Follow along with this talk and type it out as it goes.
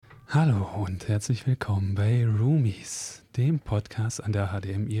Hallo und herzlich willkommen bei Roomies, dem Podcast an der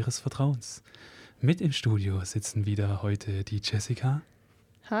HDM Ihres Vertrauens. Mit im Studio sitzen wieder heute die Jessica.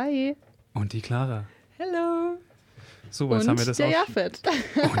 Hi. Und die Clara. Hallo. So, jetzt haben wir das der auch. Jafet.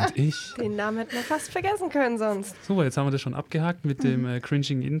 Und ich. Den Namen hätten wir fast vergessen können sonst. So, jetzt haben wir das schon abgehakt mit dem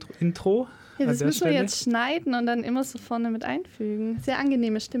cringing Intro. Ja, das müssen Stelle. wir jetzt schneiden und dann immer so vorne mit einfügen. Sehr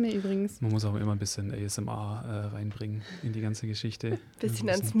angenehme Stimme übrigens. Man muss auch immer ein bisschen ASMR reinbringen in die ganze Geschichte. Bisschen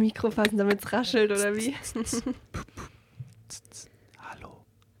ans Mikro fassen, damit es raschelt, oder wie? Hallo.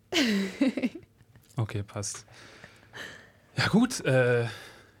 Okay, passt. Ja gut,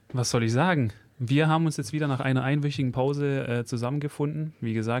 was soll ich sagen? Wir haben uns jetzt wieder nach einer einwöchigen Pause zusammengefunden.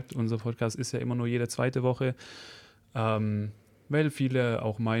 Wie gesagt, unser Podcast ist ja immer nur jede zweite Woche, weil viele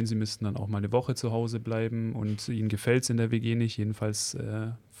auch meinen, sie müssten dann auch mal eine Woche zu Hause bleiben und ihnen gefällt es in der WG nicht. Jedenfalls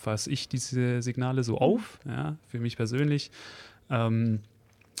fasse ich diese Signale so auf, ja, für mich persönlich.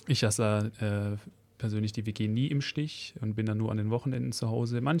 Ich lasse persönlich die WG nie im Stich und bin dann nur an den Wochenenden zu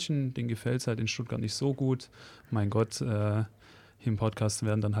Hause. Manchen, denen gefällt es halt in Stuttgart nicht so gut. Mein Gott, hier im Podcast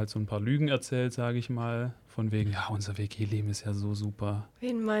werden dann halt so ein paar Lügen erzählt, sage ich mal. Von wegen, ja, unser WG-Leben ist ja so super.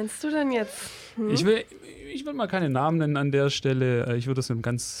 Wen meinst du denn jetzt? Ich will mal keine Namen nennen an der Stelle. Ich würde es einem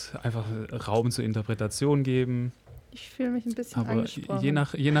ganz einfach Raum zur Interpretation geben. Ich fühle mich ein bisschen Aber angesprochen. je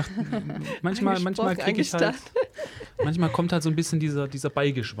nach manchmal kriege ich halt, manchmal kommt halt so ein bisschen dieser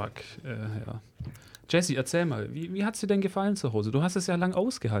Beigeschmack. Ja. Jessie, erzähl mal, wie hat es dir denn gefallen zu Hause? Du hast es ja lang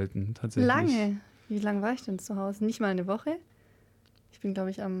ausgehalten, tatsächlich. Lange? Wie lange war ich denn zu Hause? Nicht mal eine Woche? Ich bin, glaube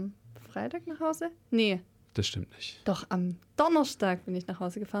ich, am Freitag nach Hause. Nee. Das stimmt nicht. Doch, am Donnerstag bin ich nach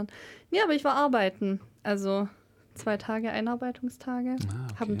Hause gefahren. Nee, aber ich war arbeiten. Also 2 Tage Einarbeitungstage. Okay.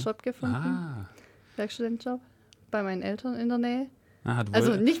 Habe einen Job gefunden. Werkstudentenjob. Bei meinen Eltern in der Nähe.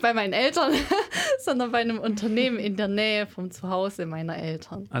 Also nicht bei meinen Eltern, sondern bei einem Unternehmen in der Nähe vom Zuhause meiner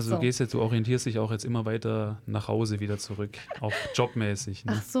Eltern. Also du orientierst dich auch jetzt immer weiter nach Hause wieder zurück, auch jobmäßig.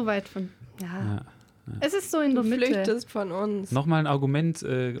 Ne? Ach, so weit von, ja. Es ist so in der Mitte. Du flüchtest von uns. Nochmal ein Argument,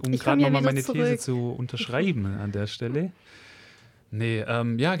 um gerade nochmal meine These zu unterschreiben an der Stelle. Nee,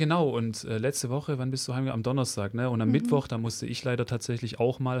 ja genau, und letzte Woche, wann bist du heimgegangen? Am Donnerstag, ne? Und am Mittwoch, da musste ich leider tatsächlich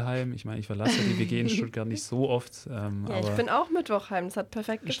auch mal heim. Ich meine, ich verlasse ja die WG in Stuttgart nicht so oft. Ja, aber ich bin auch Mittwoch heim, das hat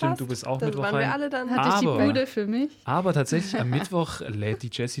perfekt gepasst. Stimmt, du bist auch Mittwoch heim. Waren wir alle dann. Hatte ich die Bude für mich. Aber tatsächlich am Mittwoch lädt die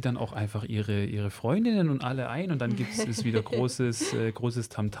Jessie dann auch einfach ihre Freundinnen und alle ein und dann gibt es wieder großes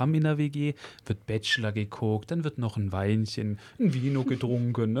Tamtam in der WG, wird Bachelor geguckt, dann wird noch ein Weinchen, ein Vino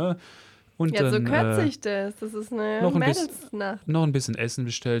getrunken, ne? Und ja, dann, so kürze ich das. Das ist eine Mädelsnacht. Noch ein bisschen Essen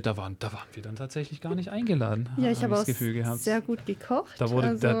bestellt. Da waren wir dann tatsächlich gar nicht eingeladen. Ja, ich habe auch das Gefühl gehabt. Sehr gut gekocht. Da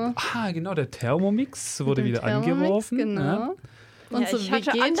wurde der Thermomix wurde wieder angeworfen. Genau. Ja. Und ja, ich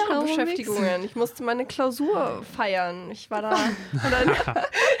hatte andere Beschäftigungen. Ich musste meine Klausur feiern. Ich war da und dann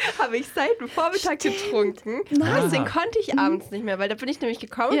habe ich seit dem Vormittag getrunken. Deswegen konnte ich abends nicht mehr, weil da bin ich nämlich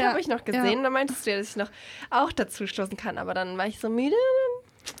gekommen und habe ich noch gesehen. Und dann meintest du ja, dass ich noch auch dazu stoßen kann. Aber dann war ich so müde,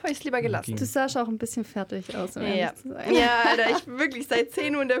 habe ich es lieber gelassen. Du sahst auch ein bisschen fertig aus, um ehrlich zu sein. Ja, Alter, ich wirklich seit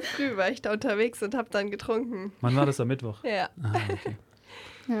 10 Uhr in der Früh war ich da unterwegs und habe dann getrunken. Wann war das am Mittwoch? Ja. Okay.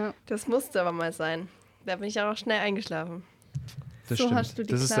 Ja. Das musste aber mal sein. Da bin ich auch noch schnell eingeschlafen. Das so stimmt. Hast du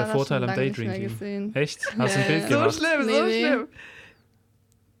die das ist Clara der Vorteil am Daydrinking. Echt? Hast du ein Bild gemacht? So schlimm.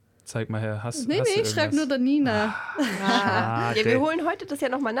 Zeig mal her. Nee, ich schreibe nur der Nina. Ja, wir holen heute das ja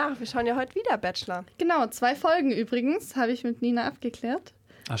nochmal nach. Wir schauen ja heute wieder Bachelor. Genau, 2 Folgen übrigens, habe ich mit Nina abgeklärt.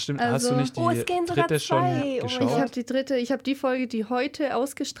 Ach stimmt, Also, hast du nicht die dritte schon geschaut? Ich habe die Folge, die heute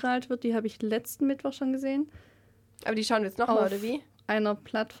ausgestrahlt wird, die habe ich letzten Mittwoch schon gesehen. Aber die schauen wir jetzt nochmal, oder wie? Einer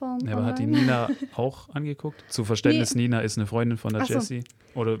Plattform. Ja, aber hat die Nina auch angeguckt? Zu Verständnis, Nina ist eine Freundin von der Jessie.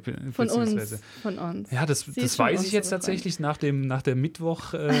 Oder von uns. Ja, das weiß ich jetzt tatsächlich nach der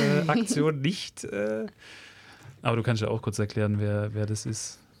Mittwoch-Aktion nicht. Aber du kannst ja auch kurz erklären, wer das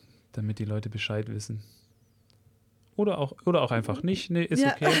ist, damit die Leute Bescheid wissen. Oder auch einfach nicht. Nee, ist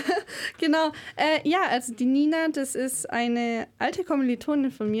okay. Genau. Also die Nina, das ist eine alte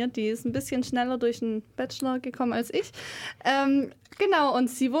Kommilitonin von mir, die ist ein bisschen schneller durch den Bachelor gekommen als ich. Genau, und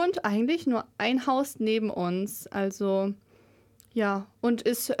sie wohnt eigentlich nur ein Haus neben uns. Also, ja, und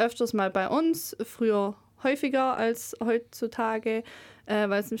ist öfters mal bei uns, früher häufiger als heutzutage,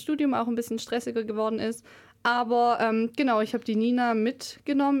 weil es im Studium auch ein bisschen stressiger geworden ist. Aber genau, ich habe die Nina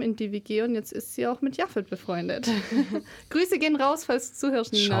mitgenommen in die WG und jetzt ist sie auch mit Jafet befreundet. Grüße gehen raus, falls du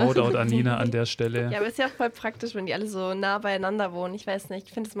zuhörst, Nina. Shoutout an Nina an der Stelle. Ja, aber es ist ja auch voll praktisch, wenn die alle so nah beieinander wohnen. Ich weiß nicht,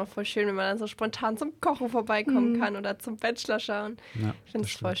 ich finde es immer voll schön, wenn man dann so spontan zum Kochen vorbeikommen kann oder zum Bachelor schauen. Ja, ich finde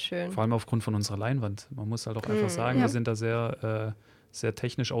es voll schön. Vor allem aufgrund von unserer Leinwand. Man muss halt auch einfach sagen, wir sind da sehr, sehr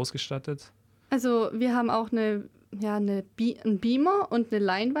technisch ausgestattet. Also wir haben auch eine ein Beamer und eine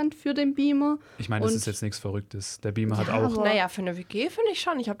Leinwand für den Beamer. Ich meine, das ist jetzt nichts Verrücktes. Der Beamer hat auch... Naja, für eine WG finde ich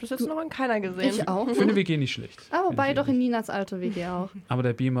schon. Ich habe das jetzt noch in keiner gesehen. Ich auch. Für eine WG nicht schlecht. Aber wobei doch in Ninas alter WG auch. Aber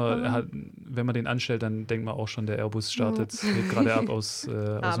der Beamer, hat, wenn man den anstellt, dann denkt man auch schon, der Airbus startet gerade ab aus dem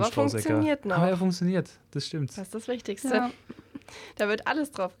Aber Straußecker. funktioniert noch. Aber er funktioniert, das stimmt. Das ist das Wichtigste. Ja. Da wird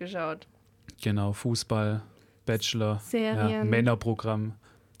alles drauf geschaut. Genau, Fußball, Bachelor, Serien. Männerprogramm.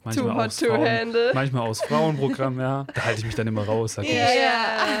 Too hot to handle. Manchmal aus Frauenprogramm, ja. Da halte ich mich dann immer raus.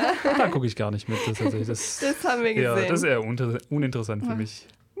 Da gucke ich gar nicht mit. Das haben wir gesehen. Ja, das ist eher uninteressant für mich.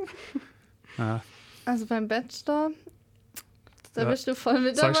 Ja. Also beim Bachelor, da bist du voll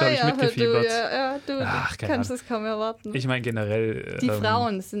mit Sagst, dabei. hab ich mitgefiebert. Du Ach, keine kannst Ahnung. es kaum erwarten. Ich meine generell... Die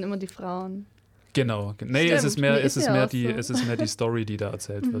Frauen, es sind immer die Frauen. Genau. Nee, Stimmt, es ist mehr so. die Story, die da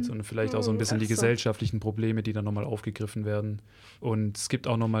erzählt wird und vielleicht auch so ein bisschen die gesellschaftlichen Probleme, die dann nochmal aufgegriffen werden. Und es gibt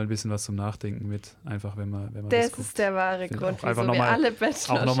auch nochmal ein bisschen was zum Nachdenken mit, einfach wenn man das guckt. Das ist der wahre Grund, einfach wieso wir alle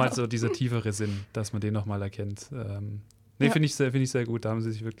Bachelor auch nochmal schauen. so dieser tiefere Sinn, dass man den nochmal erkennt. Finde ich sehr gut, da haben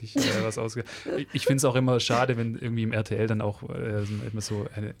sie sich wirklich was ausgedacht. Ich finde es auch immer schade, wenn irgendwie im RTL dann auch immer so,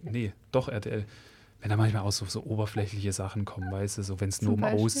 RTL, wenn da manchmal auch so oberflächliche Sachen kommen, weißt du, so wenn es nur um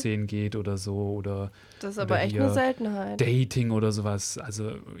Aussehen geht oder so oder das ist aber echt eine Seltenheit. Dating oder sowas.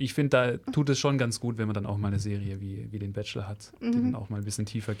 Also ich finde, da tut es schon ganz gut, wenn man dann auch mal eine Serie wie den Bachelor hat, die dann auch mal ein bisschen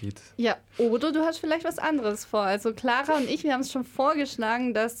tiefer geht. Ja, oder du hast vielleicht was anderes vor. Also Clara und ich, wir haben es schon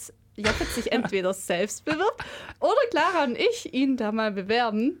vorgeschlagen, dass Jakob sich entweder selbst bewirbt oder Clara und ich ihn da mal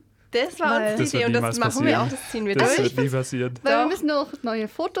bewerben. Das war uns die Idee und das machen wir auch, das ziehen wir durch. Das wird nie passieren. Weil wir müssen noch neue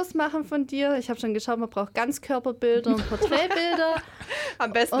Fotos machen von dir. Ich habe schon geschaut, man braucht Ganzkörperbilder und Porträtbilder.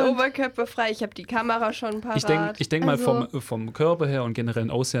 Am besten oberkörperfrei. Ich habe die Kamera schon parat. Ich denk mal, vom Körper her und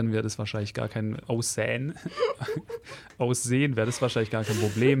generellen Aussehen wäre das wahrscheinlich gar kein Aussehen wäre das wahrscheinlich gar kein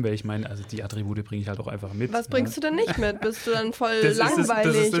Problem, weil ich meine, also die Attribute bringe ich halt auch einfach mit. Was bringst du denn nicht mit? Bist du dann voll das langweilig?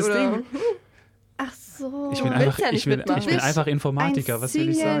 Das ist das oder? Ding. Ach so. Ich bin einfach Informatiker, was soll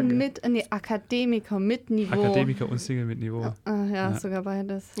ich sagen? Akademiker mit Niveau. Akademiker und Single mit Niveau. Ja, sogar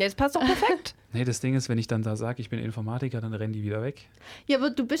beides. Ja, das passt doch perfekt. Nee, das Ding ist, wenn ich dann da sage, ich bin Informatiker, dann rennen die wieder weg. Ja, aber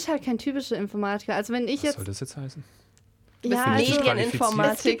du bist halt kein typischer Informatiker. Also wenn ich was soll das jetzt heißen? Ja, bin ich nicht qualifiziert für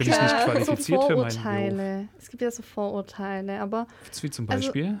meinen Beruf? Es gibt ja so Vorurteile, aber... Wie zum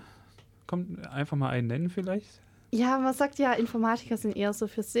Beispiel? Kommt einfach mal einen nennen vielleicht? Ja, man sagt ja, Informatiker sind eher so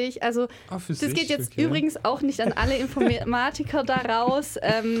für sich. Also das sich, geht jetzt übrigens auch nicht an alle Informatiker da raus.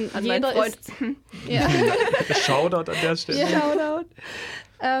 An jeder Freund. Ist... Shoutout an der Stelle. Ja. Shoutout.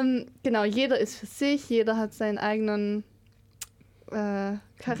 Genau, jeder ist für sich, jeder hat seinen eigenen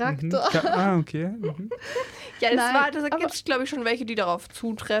Charakter. Okay. Ja, da gibt es, glaube ich, schon welche, die darauf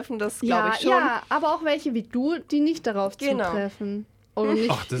zutreffen. Das glaube ich schon. Ja, aber auch welche wie du, die nicht darauf zutreffen. Oder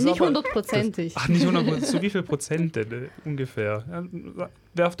nicht 100%ig. Nicht 100%. Zu wie viel Prozent denn ungefähr? Ja,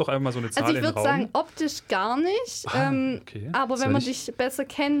 werf doch einfach mal so eine Zahl in den Raum. Also ich würde sagen, optisch gar nicht. Okay. Aber wenn man dich besser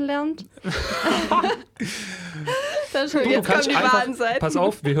kennenlernt, dann schon. Jetzt kommen die wahren Seiten. Pass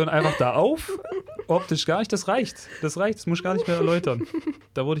auf, wir hören einfach da auf. Optisch gar nicht, das reicht. Das muss ich gar nicht mehr erläutern.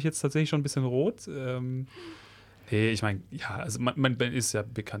 Da wurde ich jetzt tatsächlich schon ein bisschen rot. Nee, ich meine, ja, also man ist ja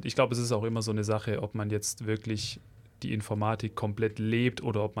bekannt. Ich glaube, es ist auch immer so eine Sache, ob man jetzt wirklich die Informatik komplett lebt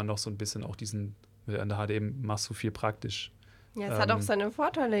oder ob man noch so ein bisschen auch an der HDM machst du viel praktisch. Ja, es hat auch seine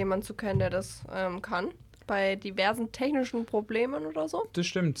Vorteile, jemanden zu kennen, der das kann. Bei diversen technischen Problemen oder so. Das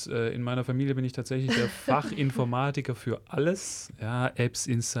stimmt. In meiner Familie bin ich tatsächlich der Fachinformatiker für alles. Ja, Apps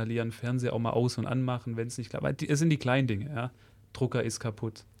installieren, Fernseher auch mal aus- und anmachen, wenn es nicht klappt. Es sind die kleinen Dinge. Ja. Drucker ist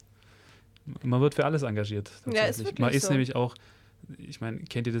kaputt. Man wird für alles engagiert. Ja, ist wirklich man ist so. nämlich auch, ich meine,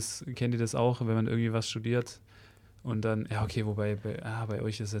 kennt ihr das auch, wenn man irgendwie was studiert? Und dann, ja okay, wobei bei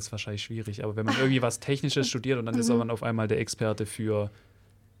euch ist es jetzt wahrscheinlich schwierig, aber wenn man irgendwie was Technisches studiert und dann ist man auf einmal der Experte für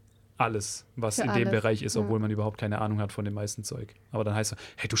alles, was in dem Bereich ist, obwohl man überhaupt keine Ahnung hat von dem meisten Zeug. Aber dann heißt es,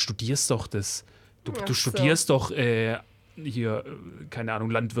 hey, du studierst doch das. Du studierst doch hier, keine Ahnung,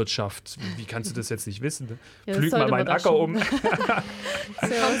 Landwirtschaft. Wie kannst du das jetzt nicht wissen? Ja, Pflüg mal meinen Acker um. Es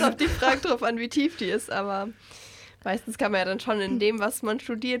kommt auf die Frage drauf an, wie tief die ist, aber meistens kann man ja dann schon in dem, was man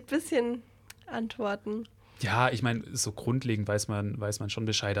studiert, ein bisschen antworten. Ja, ich meine, so grundlegend weiß man schon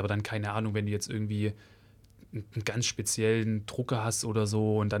Bescheid, aber dann keine Ahnung, wenn du jetzt irgendwie einen ganz speziellen Drucker hast oder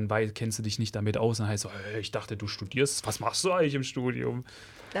so und dann kennst du dich nicht damit aus und heißt so, hey, ich dachte, du studierst, was machst du eigentlich im Studium?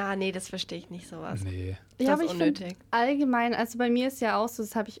 Nee, das verstehe ich nicht, sowas. Nee. Ja, das aber ist unnötig. Allgemein, also bei mir ist ja auch so,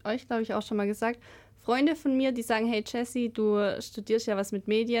 das habe ich euch, glaube ich, auch schon mal gesagt, Freunde von mir, die sagen, hey Jessie, du studierst ja was mit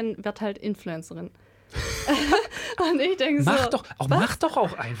Medien, werd halt Influencerin. Und ich denke so... Mach doch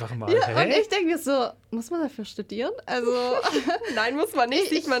auch einfach mal. Ja, hä? und ich denke so, muss man dafür studieren? Also... Nein, muss man nicht,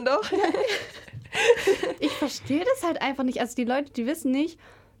 sieht man doch. Ich verstehe das halt einfach nicht. Also die Leute, die wissen nicht,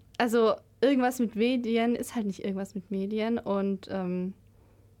 also irgendwas mit Medien ist halt nicht irgendwas mit Medien und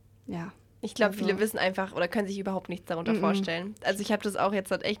ja. Ich glaube, viele wissen einfach oder können sich überhaupt nichts darunter vorstellen. Also ich habe das auch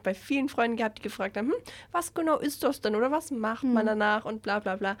jetzt halt echt bei vielen Freunden gehabt, die gefragt haben, was genau ist das denn oder was macht man danach und bla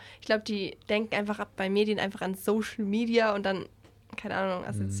bla bla. Ich glaube, die denken einfach bei Medien einfach an Social Media und dann, keine Ahnung,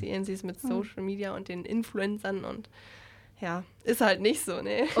 assoziieren sie es mit Social Media und den Influencern und ja, ist halt nicht so,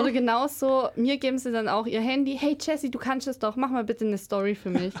 ne? Oder genauso, mir geben sie dann auch ihr Handy, hey Jessie, du kannst es doch, mach mal bitte eine Story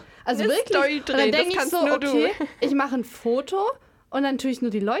für mich. Also eine wirklich, Story drehen, und dann denke ich so, okay, ich mache ein Foto und dann tue ich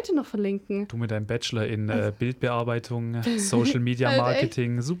nur die Leute noch verlinken. Du mit deinem Bachelor in Bildbearbeitung, Social Media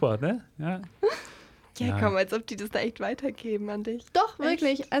Marketing, halt super, ne? Ja, komm, als ob die das da echt weitergeben an dich. Doch,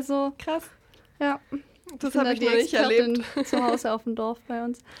 wirklich, echt? Also krass. Ja. Das habe ich noch nicht erlebt. Zu Hause auf dem Dorf bei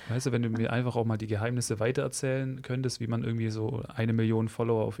uns. Weißt du, wenn du mir einfach auch mal die Geheimnisse weitererzählen könntest, wie man irgendwie so 1 Million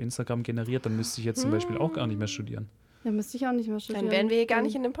Follower auf Instagram generiert, dann müsste ich jetzt zum Beispiel auch gar nicht mehr studieren. Ja, müsste ich auch nicht mehr studieren. Dann wären wir hier gar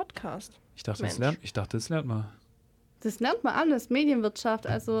nicht in dem Podcast. Ich dachte, das lernt man. Das lernt man alles, Medienwirtschaft,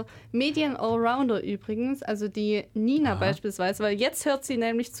 also Medien-Allrounder übrigens, also die Nina beispielsweise, weil jetzt hört sie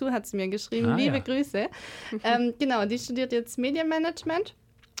nämlich zu, hat sie mir geschrieben, liebe Grüße. Genau, die studiert jetzt Medienmanagement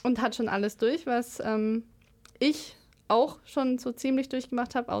und hat schon alles durch, was ich auch schon so ziemlich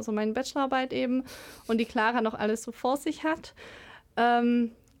durchgemacht habe, außer meine Bachelorarbeit eben und die Clara noch alles so vor sich hat.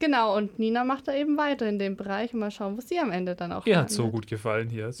 Genau, und Nina macht da eben weiter in dem Bereich und mal schauen, wo sie am Ende dann auch Ihr hat so gut gefallen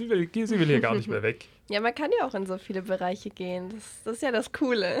hier. Sie will hier gar nicht mehr weg. Ja, man kann ja auch in so viele Bereiche gehen. Das ist ja das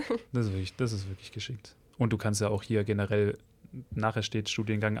Coole. Das ist wirklich geschickt. Und du kannst ja auch hier generell, nachher steht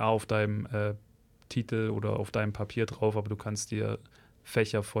Studiengang A auf deinem Titel oder auf deinem Papier drauf, aber du kannst dir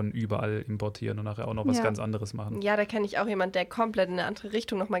Fächer von überall importieren und nachher auch noch was ganz anderes machen. Ja, da kenne ich auch jemanden, der komplett in eine andere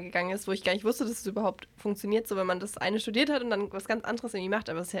Richtung nochmal gegangen ist, wo ich gar nicht wusste, dass es überhaupt funktioniert, so wenn man das eine studiert hat und dann was ganz anderes irgendwie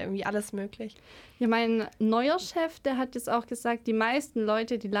macht, aber es ist ja irgendwie alles möglich. Ja, mein neuer Chef, der hat jetzt auch gesagt, die meisten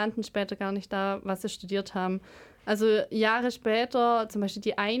Leute, die landen später gar nicht da, was sie studiert haben. Also Jahre später, zum Beispiel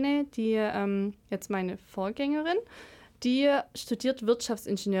die eine, die jetzt meine Vorgängerin, die studiert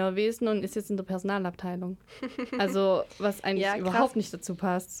Wirtschaftsingenieurwesen und ist jetzt in der Personalabteilung. Also, was eigentlich überhaupt nicht dazu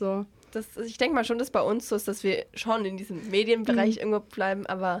passt. So. Ich denke mal schon, dass bei uns so ist, dass wir schon in diesem Medienbereich irgendwo bleiben,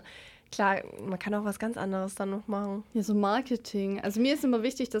 aber klar, man kann auch was ganz anderes dann noch machen. Ja, so Marketing. Also mir ist immer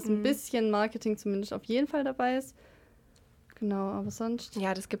wichtig, dass ein bisschen Marketing zumindest auf jeden Fall dabei ist. Genau, aber sonst...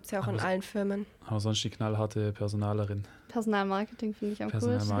 Ja, das gibt es ja auch in allen Firmen. Aber sonst die knallharte Personalerin. Personalmarketing finde ich am coolsten.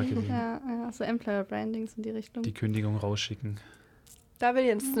 Personalmarketing. Ja, so Employer Branding in die Richtung. Die Kündigung rausschicken. Da will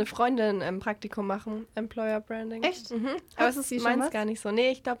jetzt eine Freundin ein Praktikum machen, Employer Branding. Echt? Mhm. Aber es ist meins gar nicht so. Nee,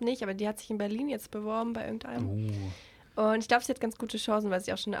 ich glaube nicht, aber die hat sich in Berlin jetzt beworben bei irgendeinem. Und ich glaube, sie hat ganz gute Chancen, weil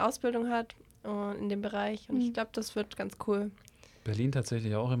sie auch schon eine Ausbildung hat in dem Bereich. Und ich glaube, das wird ganz cool. Berlin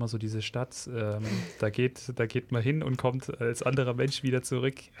tatsächlich auch immer so diese Stadt, da geht man hin und kommt als anderer Mensch wieder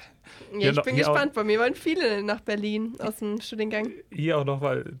zurück. Ja, ich bin gespannt. Bei mir wollen viele nach Berlin aus dem Studiengang. Hier auch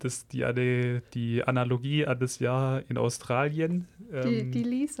nochmal die Analogie an das Jahr in Australien. Die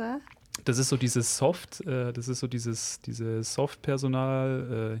Lisa. Das ist so dieses diese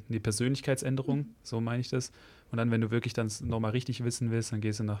Persönlichkeitsänderung, so meine ich das. Und dann, wenn du wirklich dann nochmal richtig wissen willst, dann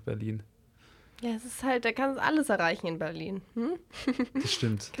gehst du nach Berlin. Ja, es ist halt, da kannst du alles erreichen in Berlin. Das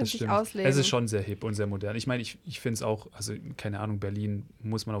stimmt. Kannst dich ausleben. Es ist schon sehr hip und sehr modern. Ich meine, ich finde es auch, also keine Ahnung, Berlin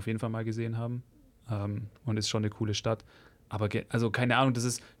muss man auf jeden Fall mal gesehen haben und ist schon eine coole Stadt. Aber also keine Ahnung, das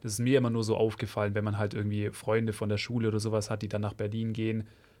ist mir immer nur so aufgefallen, wenn man halt irgendwie Freunde von der Schule oder sowas hat, die dann nach Berlin gehen.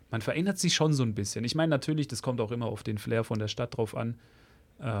 Man verändert sich schon so ein bisschen. Ich meine, natürlich, das kommt auch immer auf den Flair von der Stadt drauf an.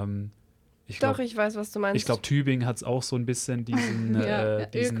 Ich weiß, was du meinst. Ich glaube, Tübingen hat es auch so ein bisschen diesen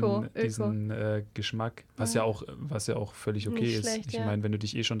Geschmack, was ja auch völlig okay nicht ist. Schlecht, ich meine, wenn du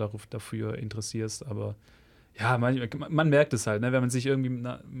dich schon dafür interessierst, aber ja, man merkt es halt, ne? Wenn man sich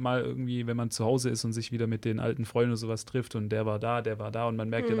irgendwie wenn man zu Hause ist und sich wieder mit den alten Freunden oder sowas trifft und der war da und man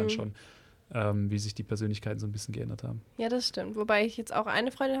merkt ja dann schon, wie sich die Persönlichkeiten so ein bisschen geändert haben. Ja, das stimmt. Wobei ich jetzt auch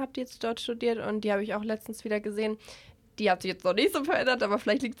eine Freundin habe, die jetzt dort studiert und die habe ich auch letztens wieder gesehen. Die hat sich jetzt noch nicht so verändert, aber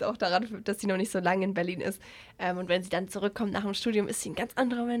vielleicht liegt es auch daran, dass sie noch nicht so lange in Berlin ist. Und wenn sie dann zurückkommt nach dem Studium, ist sie ein ganz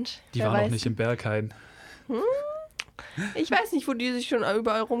anderer Mensch. Die war noch nicht im Berghain. Ich weiß nicht, wo die sich schon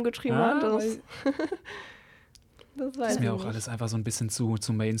überall rumgetrieben hat. Das ist mir auch alles einfach so ein bisschen zu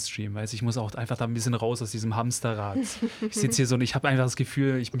Mainstream. Weißt? Ich muss auch einfach da ein bisschen raus aus diesem Hamsterrad. Ich sitze hier so und ich habe einfach das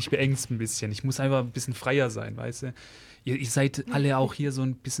Gefühl, mich beängst ein bisschen. Ich muss einfach ein bisschen freier sein, weißt du? Ihr seid alle auch hier so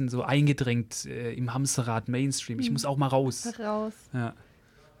ein bisschen so eingedrängt im Hamsterrad Mainstream. Ich muss auch mal raus. Ja.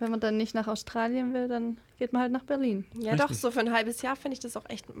 Wenn man dann nicht nach Australien will, dann geht man halt nach Berlin. Ja, richtig. Doch, so für ein halbes Jahr finde ich das auch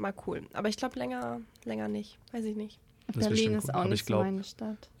echt mal cool. Aber ich glaube, länger nicht. Weiß ich nicht. Berlin ist auch nicht so meine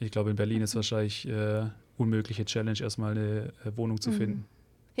Stadt. Ich glaube, in Berlin ist wahrscheinlich unmögliche Challenge, erstmal eine Wohnung zu finden.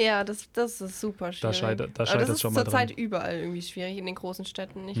 Ja, das ist super schwierig. Da scheitert es schon mal dran. Das ist zurzeit überall irgendwie schwierig in den großen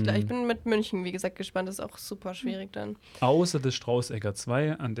Städten. Ich bin mit München, wie gesagt, gespannt. Das ist auch super schwierig dann. Außer das Straußecker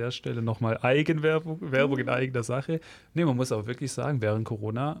 2, an der Stelle nochmal Eigenwerbung, Werbung in eigener Sache. Nee, man muss auch wirklich sagen, während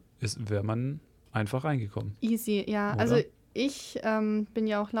Corona wäre man einfach reingekommen. Easy, ja. Oder? Also ich bin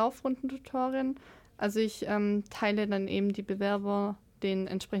ja auch Laufrundentutorin. Also ich teile dann eben die Bewerber den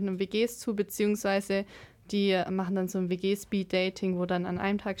entsprechenden WGs zu, beziehungsweise die machen dann so ein WG-Speed-Dating, wo dann an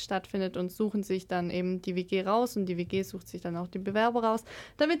einem Tag stattfindet und suchen sich dann eben die WG raus und die WG sucht sich dann auch die Bewerber raus,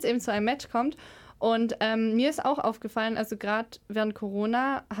 damit es eben zu einem Match kommt. Und mir ist auch aufgefallen, also gerade während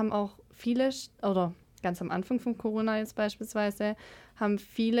Corona haben auch viele, oder ganz am Anfang von Corona jetzt beispielsweise, haben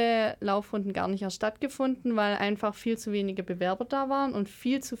viele Laufrunden gar nicht erst stattgefunden, weil einfach viel zu wenige Bewerber da waren und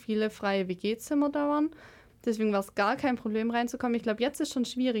viel zu viele freie WG-Zimmer da waren. Deswegen war es gar kein Problem reinzukommen. Ich glaube, jetzt ist schon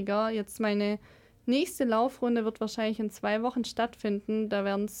schwieriger. Jetzt meine nächste Laufrunde wird wahrscheinlich in 2 Wochen stattfinden. Da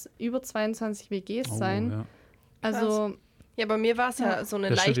werden es über 22 WGs sein. Ja. Also ja, bei mir war es ja so eine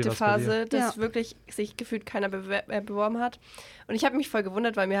leichte Phase, dass wirklich sich gefühlt keiner beworben hat. Und ich habe mich voll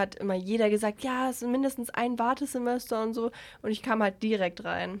gewundert, weil mir hat immer jeder gesagt, ja, es ist mindestens ein Wartesemester und so. Und ich kam halt direkt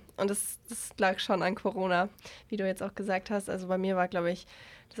rein. Und das lag schon an Corona, wie du jetzt auch gesagt hast. Also bei mir war, glaube ich,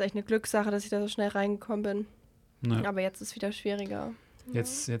 das echt eine Glückssache, dass ich da so schnell reingekommen bin. Naja. Aber jetzt ist es wieder schwieriger.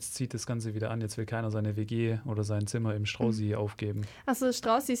 Jetzt zieht das Ganze wieder an. Jetzt will keiner seine WG oder sein Zimmer im Straußi aufgeben. Also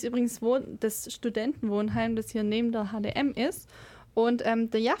Straußi ist übrigens das Studentenwohnheim, das hier neben der HDM ist. Und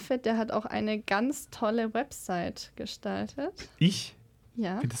der Jaffet, der hat auch eine ganz tolle Website gestaltet. Ich?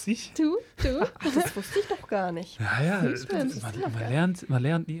 Ja. Bin das ich? Du? Ach, das wusste ich doch gar nicht. Ja, man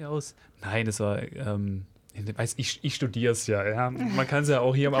lernt nie aus. Nein, das war... ich studiere es ja. Man kann es ja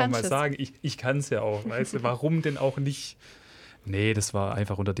auch hier auch mal sagen. Ich kann es ja auch. Weißt du, warum denn auch nicht? Nee, das war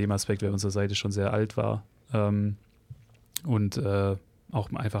einfach unter dem Aspekt, weil unsere Seite schon sehr alt war und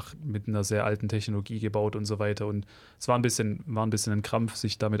auch einfach mit einer sehr alten Technologie gebaut und so weiter. Und es war ein bisschen ein Krampf,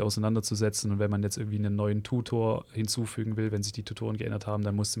 sich damit auseinanderzusetzen. Und wenn man jetzt irgendwie einen neuen Tutor hinzufügen will, wenn sich die Tutoren geändert haben,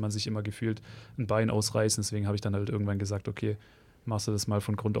 dann musste man sich immer gefühlt ein Bein ausreißen. Deswegen habe ich dann halt irgendwann gesagt, okay, machst du das mal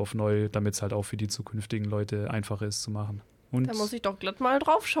von Grund auf neu, damit es halt auch für die zukünftigen Leute einfacher ist zu machen. Und da muss ich doch glatt mal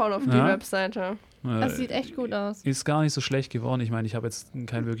draufschauen auf die Webseite. Das sieht echt gut aus. Ist gar nicht so schlecht geworden. Ich meine, ich habe jetzt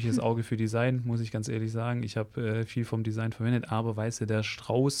kein wirkliches Auge für Design, muss ich ganz ehrlich sagen. Ich habe viel vom Design verwendet, aber weißt du, der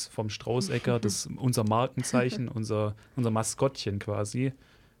Strauß vom Straußecker, unser Markenzeichen, unser Maskottchen quasi,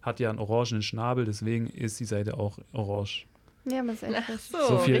 hat ja einen orangenen Schnabel, deswegen ist die Seite auch orange. Ja, aber ist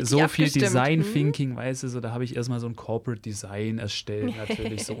echt so viel Design-Thinking, weißt du, so, da habe ich erstmal so ein Corporate Design erstellt,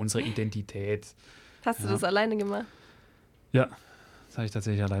 natürlich, so unsere Identität. Hast du das alleine gemacht? Ja, das habe ich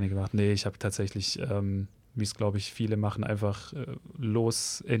tatsächlich alleine gemacht. Nee, ich habe tatsächlich, wie es, glaube ich, viele machen, einfach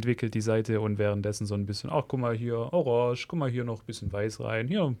losentwickelt die Seite und währenddessen so ein bisschen, ach, guck mal hier orange, guck mal hier noch ein bisschen weiß rein,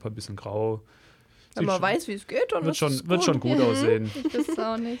 hier ein bisschen grau. Wenn man weiß, wie es geht, dann wird schon gut aussehen. Ich weiß es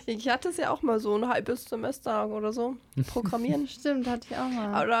auch nicht. Ich hatte es ja auch mal so ein halbes Semester oder so. Programmieren. Stimmt, hatte ich auch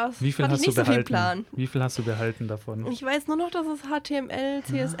mal. Aber wie viel hast du behalten? Wie viel hast du behalten davon? Ich weiß nur noch, dass es HTML,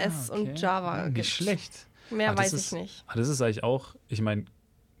 CSS und Java gibt. Nicht schlecht. Mehr weiß ich nicht. Das ist eigentlich auch, ich meine,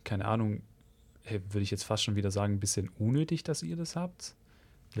 keine Ahnung, würde ich jetzt fast schon wieder sagen, ein bisschen unnötig, dass ihr das habt.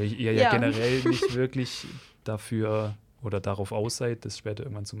 Weil ihr ja generell nicht wirklich dafür oder darauf aus seid, das später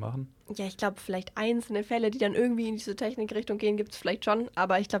irgendwann zu machen. Ja, ich glaube, vielleicht einzelne Fälle, die dann irgendwie in diese Technikrichtung gehen, gibt es vielleicht schon.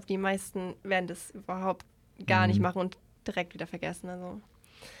 Aber ich glaube, die meisten werden das überhaupt gar nicht machen und direkt wieder vergessen. Also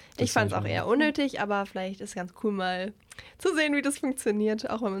ich fand es auch eher unnötig, aber vielleicht ist es ganz cool, mal zu sehen, wie das funktioniert,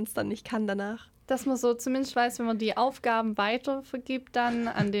 auch wenn man es dann nicht kann danach. Dass man so zumindest weiß, wenn man die Aufgaben weiter vergibt dann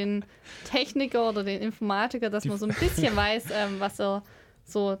an den Techniker oder den Informatiker, dass man so ein bisschen weiß, was er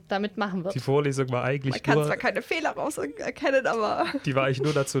so damit machen wird. Die Vorlesung war eigentlich Man kann zwar keine Fehler rauserkennen, aber... Die war eigentlich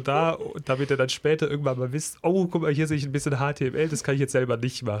nur dazu da, damit ihr dann später irgendwann mal wisst, oh, guck mal, hier sehe ich ein bisschen HTML, das kann ich jetzt selber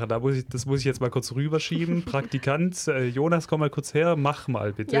nicht machen. Das muss ich jetzt mal kurz rüberschieben. Praktikant, Jonas, komm mal kurz her, mach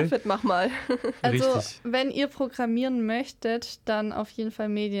mal bitte. Ja, fit, mach mal. Also, Richtig. wenn ihr programmieren möchtet, dann auf jeden Fall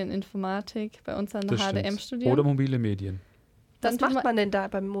Medieninformatik bei uns an der HDM studieren. Oder mobile Medien. Was macht man denn da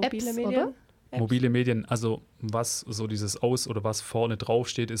bei mobile Medien? Oder? Mobile Medien, also was so dieses oder was vorne drauf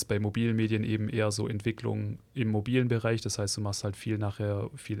steht, ist bei mobilen Medien eben eher so Entwicklung im mobilen Bereich. Das heißt, du machst halt viel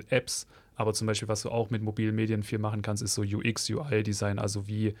Apps, aber zum Beispiel, was du auch mit mobilen Medien viel machen kannst, ist so UX, UI-Design. Also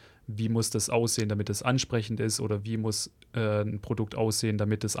wie muss das aussehen, damit es ansprechend ist, oder wie muss ein Produkt aussehen,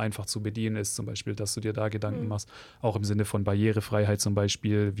 damit es einfach zu bedienen ist, zum Beispiel, dass du dir da Gedanken machst. Auch im Sinne von Barrierefreiheit zum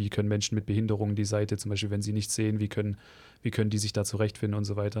Beispiel, wie können Menschen mit Behinderungen die Seite, zum Beispiel, wenn sie nicht sehen, wie können die sich da zurechtfinden und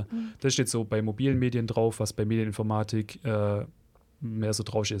so weiter. Das steht so bei mobilen Medien drauf. Was bei Medieninformatik mehr so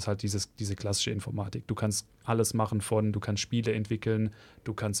drauf ist halt diese klassische Informatik. Du kannst alles machen du kannst Spiele entwickeln,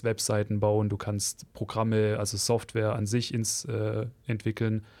 du kannst Webseiten bauen, du kannst Programme, also Software an sich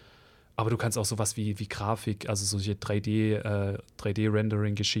entwickeln, aber du kannst auch sowas wie Grafik, also solche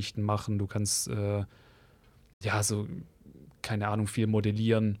 3D-Rendering-Geschichten machen, du kannst keine Ahnung, viel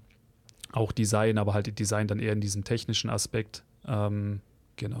modellieren, auch Design, aber halt Design dann eher in diesem technischen Aspekt.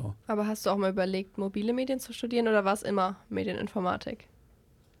 Genau. Aber hast du auch mal überlegt, mobile Medien zu studieren oder war es immer Medieninformatik?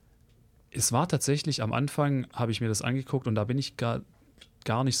 Es war tatsächlich, am Anfang habe ich mir das angeguckt und da bin ich gar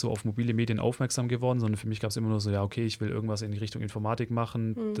nicht so auf mobile Medien aufmerksam geworden, sondern für mich gab es immer nur so, ja okay, ich will irgendwas in die Richtung Informatik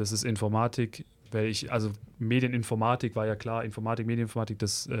machen, das ist Informatik, also Medieninformatik war ja klar, Medieninformatik,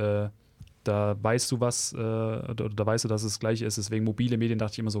 das da weißt du was, oder da weißt du, dass es gleich ist. Deswegen mobile Medien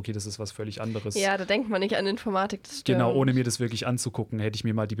dachte ich immer so, okay, das ist was völlig anderes. Ja, da denkt man nicht an Informatik, das stimmt. Genau, ohne mir das wirklich anzugucken, hätte ich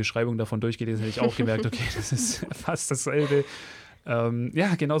mir mal die Beschreibung davon durchgelesen, hätte ich auch gemerkt, okay, das ist fast dasselbe.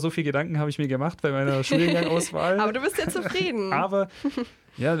 Ja, genau so viel Gedanken habe ich mir gemacht bei meiner Studiengangauswahl. Aber du bist ja zufrieden. Aber,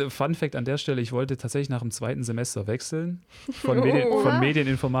 ja, Fun Fact an der Stelle, ich wollte tatsächlich nach dem 2. Semester wechseln von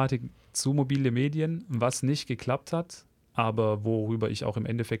Medieninformatik zu mobile Medien, was nicht geklappt hat. Aber worüber ich auch im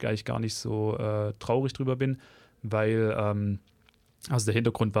Endeffekt eigentlich gar nicht so traurig drüber bin, weil also der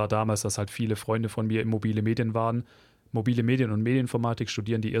Hintergrund war damals, dass halt viele Freunde von mir in mobile Medien waren. Mobile Medien und Medieninformatik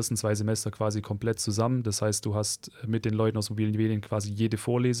studieren die ersten 2 Semester quasi komplett zusammen. Das heißt, du hast mit den Leuten aus mobilen Medien quasi jede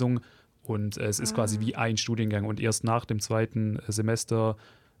Vorlesung und es ist quasi wie ein Studiengang. Und erst nach dem 2. Semester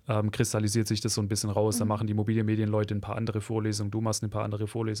kristallisiert sich das so ein bisschen raus. Da machen die mobilen Medienleute ein paar andere Vorlesungen, du machst ein paar andere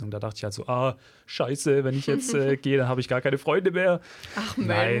Vorlesungen. Da dachte ich halt so, scheiße, wenn ich jetzt gehe, dann habe ich gar keine Freunde mehr. Ach Mensch.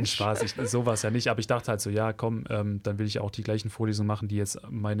 Nein, Spaß, sowas ja nicht. Aber ich dachte halt so, ja komm, dann will ich auch die gleichen Vorlesungen machen, die jetzt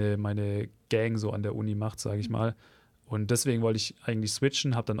meine Gang so an der Uni macht, sage ich mal. Und deswegen wollte ich eigentlich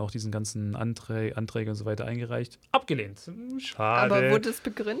switchen, habe dann auch diesen ganzen Anträge und so weiter eingereicht. Abgelehnt. Schade. Aber wurde es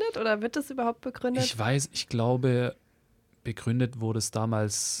begründet oder wird es überhaupt begründet? Ich glaube, begründet wurde es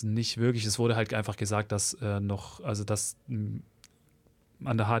damals nicht wirklich. Es wurde halt einfach gesagt, dass dass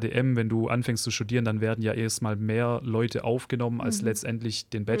an der HDM, wenn du anfängst zu studieren, dann werden ja erstmal mehr Leute aufgenommen, als letztendlich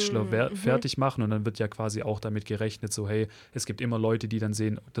den Bachelor fertig machen. Und dann wird ja quasi auch damit gerechnet, so hey, es gibt immer Leute, die dann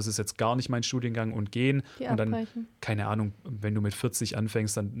sehen, das ist jetzt gar nicht mein Studiengang und gehen. Und dann, keine Ahnung, wenn du mit 40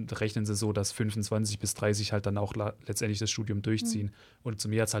 anfängst, dann rechnen sie so, dass 25 bis 30 halt dann auch letztendlich das Studium durchziehen. Und zu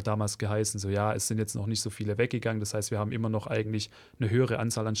mir hat es halt damals geheißen, so ja, es sind jetzt noch nicht so viele weggegangen. Das heißt, wir haben immer noch eigentlich eine höhere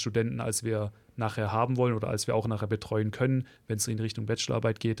Anzahl an Studenten, als wir nachher haben wollen oder als wir auch nachher betreuen können, wenn es in Richtung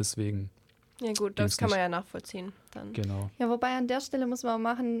Bachelorarbeit geht. Deswegen. Ja gut, das kann man ja nachvollziehen. Dann. Genau. Ja, wobei an der Stelle muss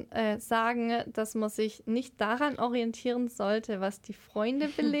man sagen, dass man sich nicht daran orientieren sollte, was die Freunde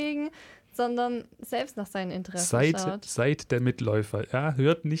belegen, sondern selbst nach seinen Interessen schaut. Seid der Mitläufer. Ja,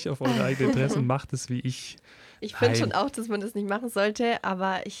 hört nicht auf eure eigenen Interessen, macht es wie ich. Ich finde schon auch, dass man das nicht machen sollte,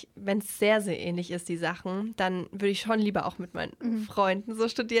 aber wenn es sehr, sehr ähnlich ist, die Sachen, dann würde ich schon lieber auch mit meinen Freunden so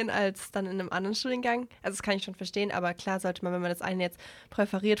studieren, als dann in einem anderen Studiengang. Also das kann ich schon verstehen, aber klar sollte man, wenn man das eine jetzt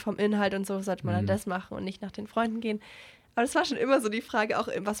präferiert vom Inhalt und so, sollte man dann das machen und nicht nach den Freunden gehen. Aber das war schon immer so die Frage, auch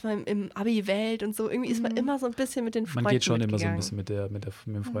was man im Abi wählt und so. Irgendwie ist man immer so ein bisschen mit den Freunden Man geht schon immer so ein mitgegangen.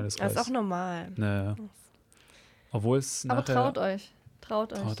 bisschen mit dem Freundeskreis. Das ist auch normal. Naja. Obwohl es Aber nachher... traut euch.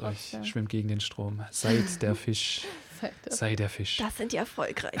 Traut euch, schwimmt gegen den Strom. Seid der Fisch. Sei der Fisch. Das sind die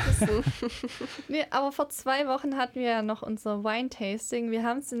erfolgreichsten. Nee, aber vor 2 Wochen hatten wir ja noch unser Wine-Tasting. Wir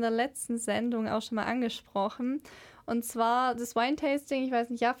haben es in der letzten Sendung auch schon mal angesprochen. Und zwar das Wine-Tasting, ich weiß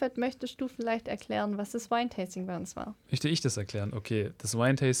nicht, Jafet, möchtest du vielleicht erklären, was das Wine-Tasting bei uns war? Möchte ich das erklären? Okay, das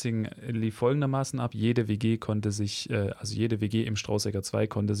Wine-Tasting lief folgendermaßen ab. Jede WG im Straußecker 2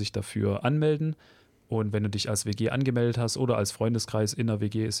 konnte sich dafür anmelden. Und wenn du dich als WG angemeldet hast oder als Freundeskreis in der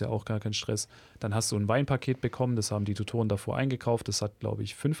WG, ist ja auch gar kein Stress, dann hast du ein Weinpaket bekommen. Das haben die Tutoren davor eingekauft. Das hat, glaube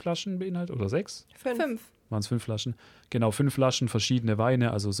ich, 5 Flaschen beinhaltet oder 6? 5. Waren es 5 Flaschen? Genau, 5 Flaschen, verschiedene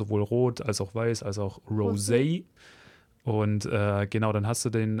Weine, also sowohl rot als auch weiß, als auch Rosé. Und genau, dann hast du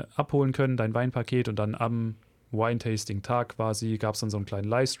den abholen können, dein Weinpaket, und dann am Wine-Tasting-Tag quasi gab es dann so einen kleinen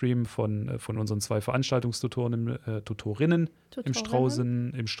Livestream von unseren 2 Veranstaltungstutorinnen im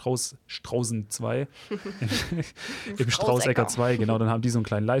Straußen 2, im Straußecker 2, genau, dann haben die so einen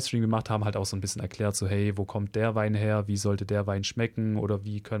kleinen Livestream gemacht, haben halt auch so ein bisschen erklärt, so hey, wo kommt der Wein her, wie sollte der Wein schmecken oder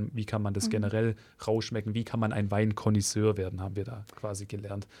wie kann man das generell rausschmecken, wie kann man ein Weinkonnoisseur werden, haben wir da quasi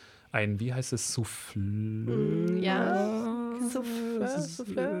gelernt. Wie heißt es, Souffleur? Ja,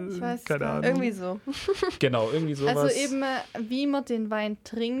 Souffleur? Ich weiß keine Ahnung. Irgendwie so. Genau, irgendwie sowas. Also eben, wie man den Wein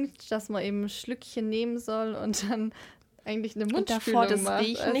trinkt, dass man eben ein Schlückchen nehmen soll und dann eigentlich eine Mundspülung das macht.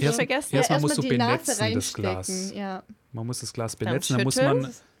 Riechen nicht vergessen. Erstmal musst du die Nase benetzen, das Glas. Ja. Man muss das Glas benetzen, Dann dann muss man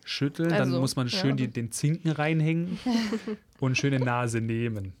schütteln, dann muss man schön den Zinken reinhängen und schöne Nase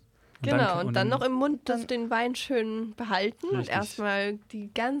nehmen. Und dann noch im Mund den Wein schön behalten und erstmal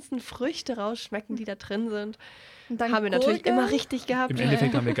die ganzen Früchte rausschmecken, die da drin sind. Und dann haben wir natürlich immer richtig gehabt. Im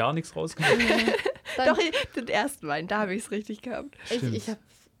Endeffekt haben wir gar nichts rausgeholt. Doch, den ersten Wein, da habe ich es richtig gehabt.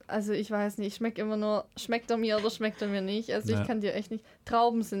 Ich weiß nicht, ich schmecke immer nur, schmeckt er mir oder schmeckt er mir nicht. Also ich kann dir echt nicht,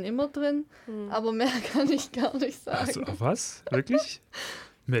 Trauben sind immer drin, aber mehr kann ich gar nicht sagen. Also, was? Wirklich?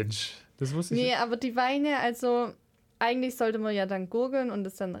 Mensch, das wusste ich nicht. Nee, aber die Weine, also eigentlich sollte man ja dann gurgeln und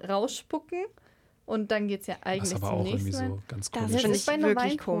es dann rausspucken und dann geht es ja eigentlich zum nächsten Wein. Das ist aber auch irgendwie so ganz komisch. Das finde ich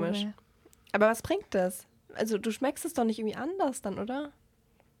wirklich komisch. Aber was bringt das? Also du schmeckst es doch nicht irgendwie anders dann, oder?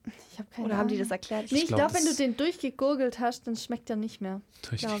 Ich habe keine Oder Ahnung. haben die das erklärt? Nee, ich glaube, wenn du den durchgegurgelt hast, dann schmeckt der nicht mehr.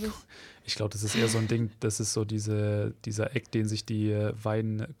 Ich glaube, das ist eher so ein Ding, das ist so dieser Act, den sich die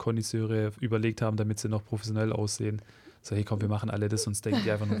Weinkonnoisseure überlegt haben, damit sie noch professionell aussehen. So, hey komm, wir machen alle das und denken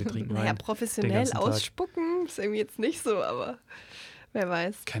die einfach nur, wir trinken Wein. Ja, professionell ausspucken ist irgendwie jetzt nicht so, aber wer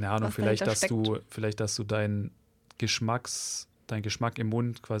weiß. Keine Ahnung, vielleicht dass du deinen Geschmack im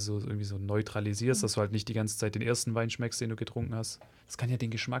Mund quasi so irgendwie so neutralisierst, dass du halt nicht die ganze Zeit den ersten Wein schmeckst, den du getrunken hast. Das kann ja den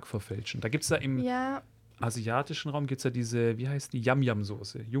Geschmack verfälschen. Da gibt es im asiatischen Raum gibt's ja diese, wie heißt die,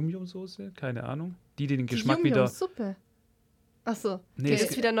 Yum-Yum-Soße? Yum-Yum-Soße? Keine Ahnung. Die den Geschmack wieder... Suppe. Achso. Nee, die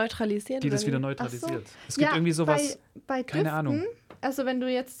ist wieder neutralisiert. Die das wieder neutralisiert. Es gibt irgendwie sowas, bei keine Düften, Ahnung. Also wenn du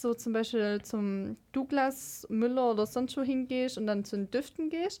jetzt so zum Beispiel zum Douglas Müller oder sonst wo hingehst und dann zu den Düften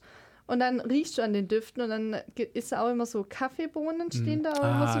gehst und dann riechst du an den Düften und dann ist da auch immer so Kaffeebohnen stehen da auch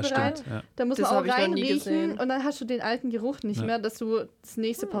immer so bereit. Stimmt, ja. Da muss man auch reinriechen und dann hast du den alten Geruch nicht mehr, dass du das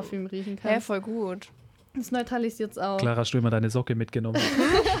nächste Parfüm riechen kannst. Ja, voll gut. Das neutralisiert es auch. Clara, hast du immer deine Socke mitgenommen?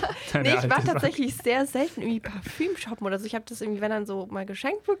 Nee, ich war tatsächlich sehr selten irgendwie Parfüm shoppen oder so. Ich habe das irgendwie, wenn dann so mal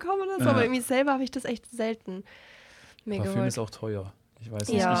geschenkt bekommen oder so, aber irgendwie selber habe ich das echt selten mir Parfüm geholt. ist auch teuer. Ich weiß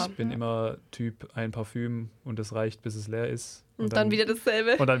nicht, ich bin immer Typ ein Parfüm und das reicht, bis es leer ist. Und dann wieder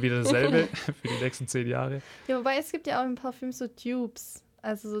dasselbe. Und dann wieder dasselbe für die nächsten 10 Jahre. Ja, wobei es gibt ja auch im Parfüm so Dupes,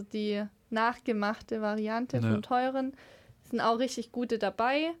 also so die nachgemachte Variante von teuren. Sind auch richtig gute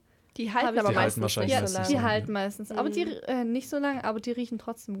dabei. Die halten aber meistens nicht so lange. Die halten meistens, aber die nicht so lange, aber die riechen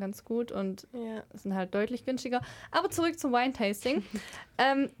trotzdem ganz gut und sind halt deutlich günstiger. Aber zurück zum Wine-Tasting.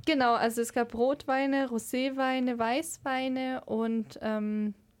 Genau, also es gab Rotweine, Roséweine, Weißweine und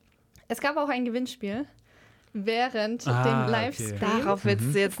es gab auch ein Gewinnspiel während dem Livestream. Okay. Darauf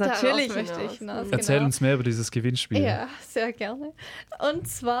willst du jetzt natürlich hinaus. Erzähl uns mehr über dieses Gewinnspiel. Ja, sehr gerne. Und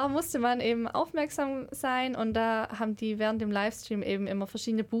zwar musste man eben aufmerksam sein und da haben die während dem Livestream eben immer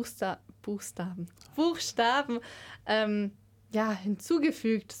verschiedene Buchstaben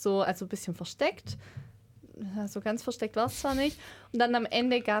hinzugefügt, so, also ein bisschen versteckt. So ganz versteckt war es zwar nicht. Und dann am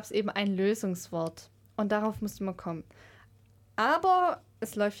Ende gab es eben ein Lösungswort und darauf musste man kommen. Aber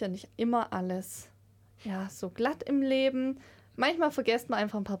es läuft ja nicht immer alles so glatt im Leben. Manchmal vergisst man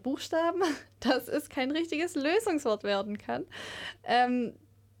einfach ein paar Buchstaben, dass es kein richtiges Lösungswort werden kann.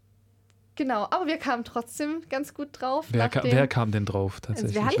 Genau, aber wir kamen trotzdem ganz gut drauf. Wer kam denn drauf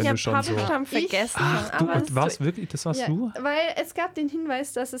tatsächlich? Also wir hatten ja ein paar Buchstaben vergessen. Das warst du? Weil es gab den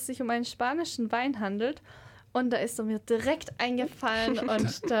Hinweis, dass es sich um einen spanischen Wein handelt. Und da ist er mir direkt eingefallen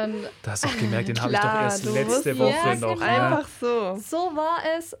und dann... Da hast du auch gemerkt, den habe ich doch erst letzte Woche noch. Genau. Einfach so. So war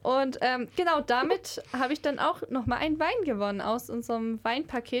es und genau damit habe ich dann auch nochmal einen Wein gewonnen. Aus unserem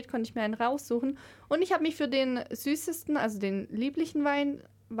Weinpaket konnte ich mir einen raussuchen und ich habe mich für den süßesten, also den lieblichen Wein,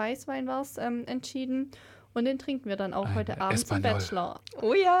 Weißwein war es, entschieden und den trinken wir dann auch heute Abend zum Bachelor.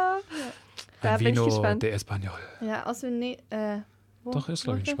 Oh ja. Da bin Vino ich gespannt. de Español. Ja, aus Venedig. Doch, ist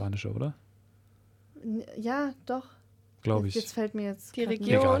glaube ich ein spanischer, oder? Ja, doch. Glaube ich. Jetzt fällt mir jetzt die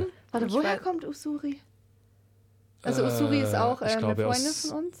Region. Warte, woher kommt Usuri? Also Usuri ist auch eine Freundin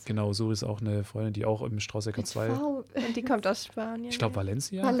von uns. Genau, Usuri ist auch eine Freundin, die auch im Straußecker 2... Und die kommt aus Spanien. Ich glaube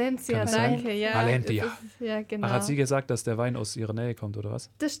Valencia. Valencia, danke. Ja, Valencia. Ja, genau. Ach, hat sie gesagt, dass der Wein aus ihrer Nähe kommt, oder was?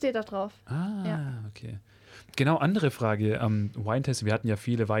 Das steht da drauf. Okay. Genau, andere Frage. Wine-Test, wir hatten ja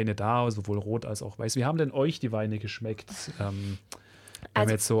viele Weine da, sowohl rot als auch weiß. Wie haben denn euch die Weine geschmeckt?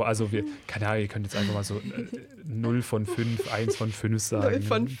 Keine Ahnung, ihr könnt jetzt einfach mal so 0 von 5, 1 von 5 sagen. 0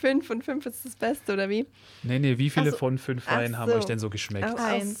 von 5 und 5 ist das Beste, oder wie? Nee, wie viele von 5 Weinen haben euch denn so geschmeckt?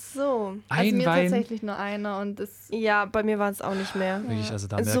 Eins. So. Ein mir Wein? Tatsächlich nur einer und das... Ja, bei mir war es auch nicht mehr. Wirklich, also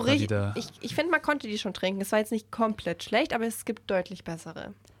da merkt man wieder... Ich finde, man konnte die schon trinken. Es war jetzt nicht komplett schlecht, aber es gibt deutlich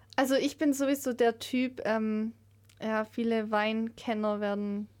bessere. Also ich bin sowieso der Typ, viele Weinkenner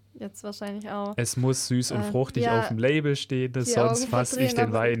werden... Jetzt wahrscheinlich auch. Es muss süß und fruchtig auf dem Label stehen, sonst fasse ich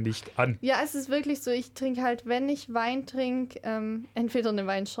den Wein nicht an. Ja, es ist wirklich so, ich trinke halt, wenn ich Wein trinke, entweder eine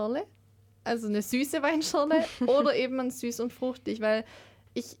Weinschorle, also eine süße Weinschorle oder eben ein süß und fruchtig, weil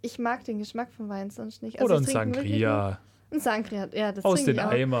Ich mag den Geschmack von Wein sonst nicht. Also Oder ein Sangria. Ein Sangria, ja, das aus den ich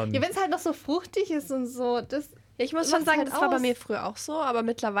auch. Eimern. Ja, wenn es halt noch so fruchtig ist und so, das... Ich muss schon sagen, halt das war bei mir früher auch so, aber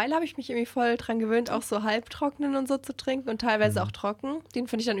mittlerweile habe ich mich irgendwie voll dran gewöhnt, auch so halbtrocknen und so zu trinken und teilweise auch trocken. Den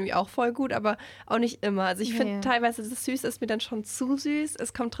finde ich dann irgendwie auch voll gut, aber auch nicht immer. Also ich finde teilweise, das Süß ist mir dann schon zu süß.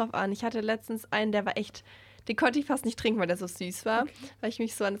 Es kommt drauf an. Ich hatte letztens einen, der war echt, den konnte ich fast nicht trinken, weil der so süß war, weil ich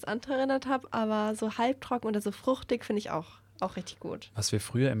mich so an das andere erinnert habe, aber so halbtrocken oder so fruchtig finde ich auch richtig gut. Was wir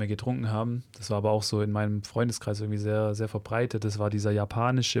früher immer getrunken haben, das war aber auch so in meinem Freundeskreis irgendwie sehr, sehr verbreitet, das war dieser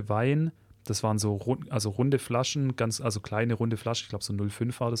japanische Wein. Das waren so runde Flaschen, also kleine runde Flaschen, ich glaube so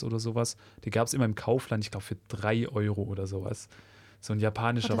 0,5 war das oder sowas. Die gab es immer im Kaufland, ich glaube für 3 Euro oder sowas. So ein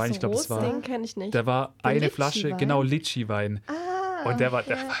japanischer Wein, ich glaube, das war... Den kenne ich nicht. Der war eine Flasche, genau, Litchi-Wein. Und der war,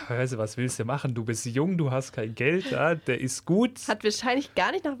 okay. weißt du, was willst du machen? Du bist jung, du hast kein Geld, ja, der ist gut. Hat wahrscheinlich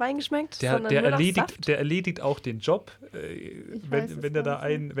gar nicht nach Wein geschmeckt, sondern der nur nach Saft. Der erledigt auch den Job, wenn du da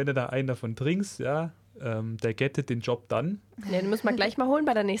einen davon trinkst, ja. Der gettet den Job dann. Ja, den müssen wir gleich mal holen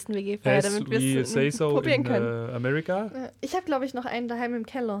bei der nächsten WG-Feier, damit wir es probieren können. Amerika. Ich habe, glaube ich, noch einen daheim im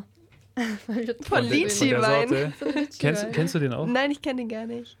Keller. Von Litchi-Wein. Kennst du den auch? Nein, ich kenne den gar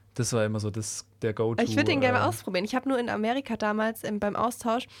nicht. Das war immer so der Go-To. Ich würde den gerne mal ausprobieren. Ich habe nur in Amerika damals beim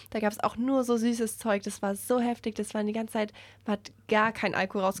Austausch, da gab es auch nur so süßes Zeug. Das war so heftig, das war die ganze Zeit, man hat gar kein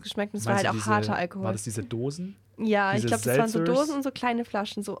Alkohol rausgeschmeckt. Das war halt auch harter Alkohol. War das diese Dosen? Ja, ich glaube, das waren so Seltzers? Dosen und so kleine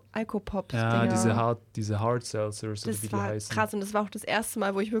Flaschen, so Alkopops. Ja, diese Hard Seltzers, oder wie die heißen. Das war krass und das war auch das erste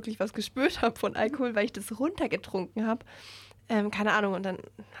Mal, wo ich wirklich was gespürt habe von Alkohol, weil ich das runtergetrunken habe. Keine Ahnung, und dann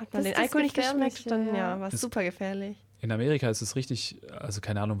hat man den Alkohol nicht geschmeckt. Dann war es super gefährlich. In Amerika ist es richtig, also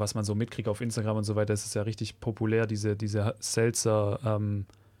keine Ahnung, was man so mitkriegt auf Instagram und so weiter, es ist ja richtig populär, diese Seltzer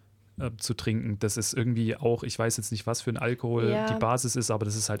zu trinken. Das ist irgendwie auch, ich weiß jetzt nicht, was für ein Alkohol die Basis ist, aber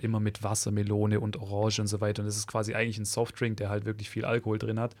das ist halt immer mit Wasser, Melone und Orange und so weiter. Und das ist quasi eigentlich ein Softdrink, der halt wirklich viel Alkohol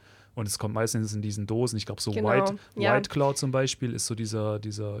drin hat. Und es kommt meistens in diesen Dosen. Ich glaube, so White Claw zum Beispiel ist so dieser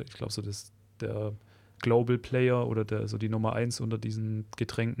ich glaube, so der Global Player oder so die Nummer 1 unter diesen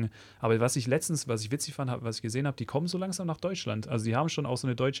Getränken. Aber was ich witzig fand, was ich gesehen habe, die kommen so langsam nach Deutschland. Also die haben schon auch so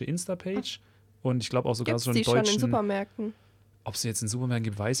eine deutsche Insta-Page und ich glaube auch sogar so einen deutschen... schon in Supermärkten? Ob es jetzt in Supermärkten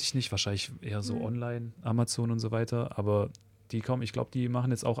gibt, weiß ich nicht. Wahrscheinlich eher so online, Amazon und so weiter. Aber ich glaube, die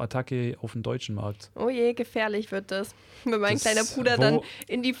machen jetzt auch Attacke auf den deutschen Markt. Oh je, gefährlich wird das. Wenn mein kleiner Bruder dann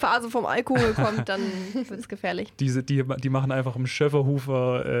in die Phase vom Alkohol kommt, dann wird es gefährlich. Die machen einfach im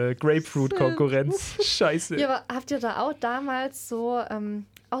Schöfferhofer Grapefruit-Konkurrenz. Scheiße. Ja, aber habt ihr da auch damals so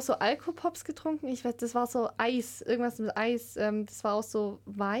auch so Alkopops getrunken? Ich weiß, das war so Eis, irgendwas mit Eis. Das war auch so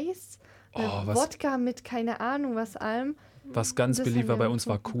weiß. Wodka mit keine Ahnung was allem. Was ganz beliebt war bei uns,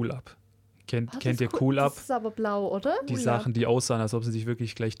 war Cool Up. Kennt ihr Cool Up? Das ist aber blau, oder? Die Sachen, die aussahen, als ob sie dich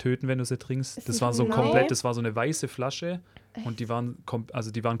wirklich gleich töten, wenn du sie trinkst. Das war so eine weiße Flasche und die waren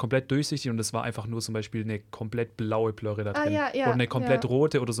komplett durchsichtig und das war einfach nur zum Beispiel eine komplett blaue Plörre da drin. Oder eine komplett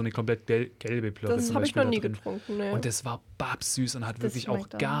rote oder so eine komplett gelbe Plörre. Das habe ich noch nie getrunken. Nee. Und das war babsüß und hat wirklich auch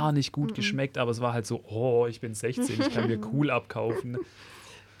gar nicht gut geschmeckt, aber es war halt so, ich bin 16, ich kann mir Cool Up kaufen.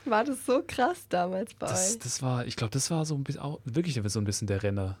 War das so krass damals bei euch? Das war, ich glaube, das war so ein bisschen auch wirklich so ein bisschen der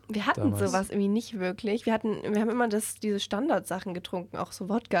Renner. Wir hatten sowas irgendwie nicht wirklich. Wir haben immer diese Standardsachen getrunken, auch so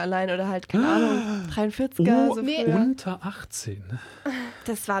Wodka allein oder halt, keine Ahnung, 43er. So nee. Unter 18.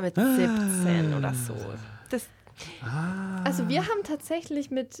 Das war mit 17 oder so. Also wir haben tatsächlich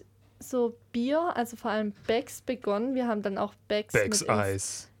mit so Bier, also vor allem Becks begonnen. Wir haben dann auch Becks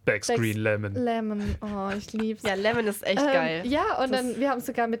Eis. Becks Green Lemon. Lemon, ich lieb's. Ja, Lemon ist echt geil. Ja, und wir haben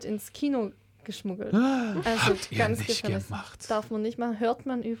sogar mit ins Kino geschmuggelt. Also habt ganz ihr nicht gefährlich. Gemacht. Darf man nicht machen, hört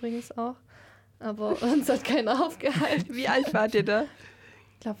man übrigens auch. Aber uns hat keiner aufgehalten. Wie alt wart ihr da?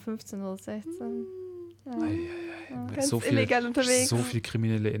 Ich glaube 15 oder 16. Ja. Ganz illegal unterwegs. So viel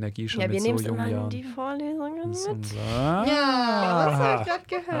kriminelle Energie schon mit so jungen Jahren. Die Vorlesungen mit. Ja, das habe ich gerade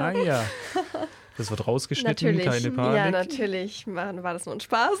gehört. Ja. Das wird rausgeschnitten, natürlich. Keine Panik. Ja, natürlich. War das nur ein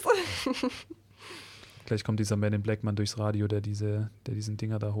Spaß. Gleich kommt dieser Man in Black Mann durchs Radio, der diesen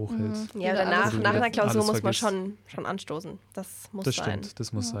Dinger da hochhält. Ja, danach nach einer Klausur muss man schon anstoßen. Das muss sein. Das stimmt,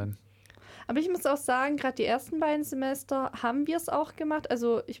 das muss sein. Aber ich muss auch sagen, gerade die ersten beiden Semester haben wir es auch gemacht.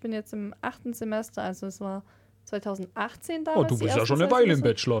 Also ich bin jetzt im 8. Semester, also es war 2018 damals. Du bist ja schon eine Weile im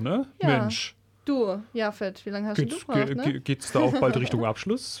Bachelor, ne? Ja. Mensch. Du, Jafet, wie lange hast du gebraucht, ne? Geht's da auch bald Richtung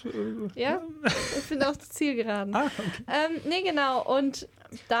Abschluss? Ja, ich bin auf das Ziel geraten. Okay. Nee, genau. Und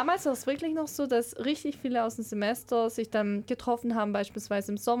damals war es wirklich noch so, dass richtig viele aus dem Semester sich dann getroffen haben,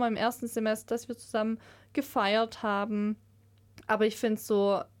 beispielsweise im Sommer, im ersten Semester, dass wir zusammen gefeiert haben. Aber ich finde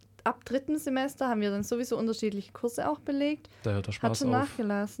so, ab 3. Semester haben wir dann sowieso unterschiedliche Kurse auch belegt. Da hört der Spaß Hat schon auf.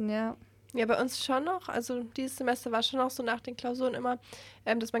 nachgelassen, ja. Ja, bei uns schon noch. Also dieses Semester war schon noch so nach den Klausuren immer,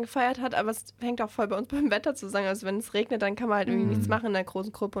 dass man gefeiert hat. Aber es hängt auch voll bei uns beim Wetter zusammen. Also wenn es regnet, dann kann man halt irgendwie nichts machen in der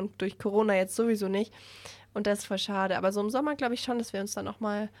großen Gruppe. Und durch Corona jetzt sowieso nicht. Und das ist voll schade. Aber so im Sommer glaube ich schon, dass wir uns dann auch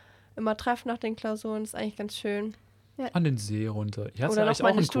mal immer treffen nach den Klausuren. Das ist eigentlich ganz schön. Ja. An den See runter. Oder noch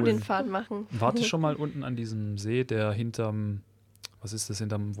mal eine Studienfahrt machen. Warte schon mal unten an diesem See, der hinterm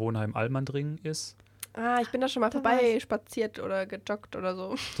Wohnheim Almandring ist. Ich bin da schon mal vorbei spaziert oder gejoggt oder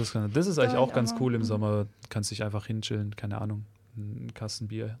so. Das ist eigentlich auch ganz cool im Sommer. Kannst dich einfach hinchillen, keine Ahnung, ein Kasten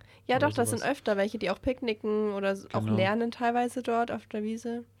Bier. Ja doch, das sind öfter welche, die auch picknicken oder auch lernen teilweise dort auf der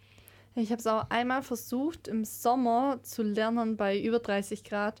Wiese. Ich habe es auch einmal versucht, im Sommer zu lernen bei über 30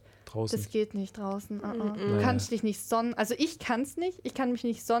 Grad. Draußen. Das geht nicht draußen. Du kannst dich nicht sonnen. Also ich kann es nicht. Ich kann mich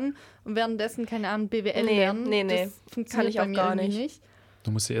nicht sonnen und währenddessen, keine Ahnung, BWL lernen. Nee. Das funktioniert kann ich auch gar nicht.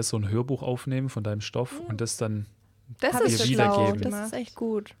 Du musst dir erst so ein Hörbuch aufnehmen von deinem Stoff und das dann dir wiedergeben. Das ist echt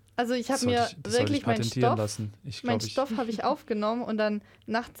gut. Also ich habe mir wirklich meinen Stoff habe ich aufgenommen und dann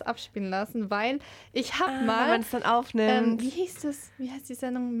nachts abspielen lassen, weil ich habe mal... Wenn man es dann aufnimmt. Wie heißt die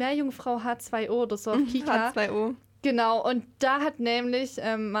Sendung? Meerjungfrau H2O oder so auf Kika. H2O. Genau, und da hat nämlich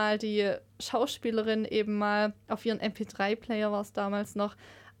mal die Schauspielerin eben mal auf ihren MP3-Player, war es damals noch,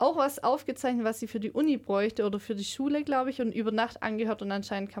 auch was aufgezeichnet, was sie für die Uni bräuchte oder für die Schule, glaube ich, und über Nacht angehört und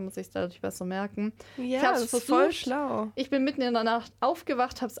anscheinend kann man sich dadurch besser merken. Ja, das ist voll schlau. Ich bin mitten in der Nacht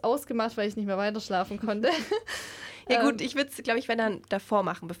aufgewacht, habe es ausgemacht, weil ich nicht mehr weiter schlafen konnte. Ja gut, ich würde es, glaube ich, wenn dann davor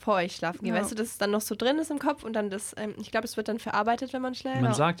machen, bevor ich schlafen gehe. Weißt du, dass es dann noch so drin ist im Kopf und dann ich glaube, es wird dann verarbeitet, wenn man schläft.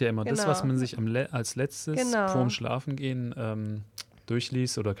 Man sagt ja immer, das, was man sich als letztes vorm Schlafengehen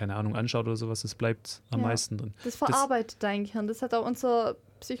durchliest oder, keine Ahnung, anschaut oder sowas, das bleibt am meisten drin. Das verarbeitet dein Gehirn, das hat auch unser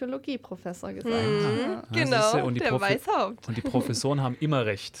Psychologieprofessor gesagt. Genau, der Weishaupt. Und die Professoren haben immer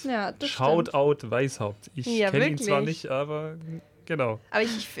recht. Ja, das Shoutout Weishaupt. Ich kenne ihn zwar nicht, aber genau. Aber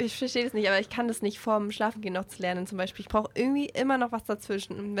ich verstehe das nicht, aber ich kann das nicht vorm Schlafengehen noch zu lernen zum Beispiel. Ich brauche irgendwie immer noch was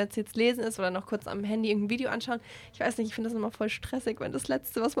dazwischen. Und wenn es jetzt lesen ist oder noch kurz am Handy irgendein Video anschauen, ich weiß nicht, ich finde das immer voll stressig, wenn das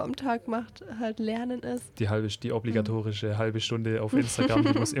Letzte, was man am Tag macht, halt Lernen ist. Die obligatorische halbe Stunde auf Instagram,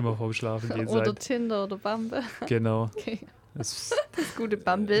 die muss immer vorm Schlafengehen sein. Oder Tinder oder Bumble. Genau. Okay. Das gute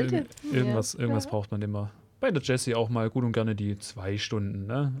Bumble. Irgendwas braucht man immer. Bei der Jessie auch mal gut und gerne die 2 Stunden,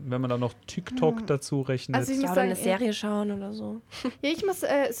 ne? Wenn man dann noch TikTok dazu rechnet. Also ich muss sagen, eine Serie schauen oder so. Ja, ich muss,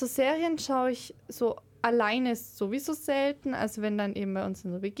 so Serien schaue ich so alleine sowieso selten. Also wenn dann eben bei uns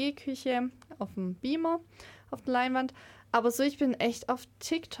in der WG-Küche, auf dem Beamer, auf der Leinwand. Aber so, ich bin echt auf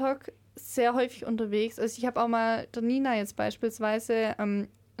TikTok sehr häufig unterwegs. Also ich habe auch mal der Nina jetzt beispielsweise ein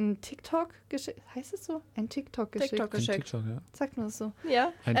TikTok geschickt. Heißt es so? Ein TikTok geschickt. TikTok, ja. Sagt man das so?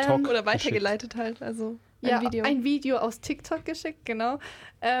 Ja. Ein Talk oder weitergeleitet halt. Also ein Video aus TikTok geschickt, genau.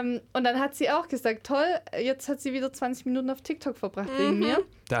 Und dann hat sie auch gesagt, toll, jetzt hat sie wieder 20 Minuten auf TikTok verbracht wegen mir.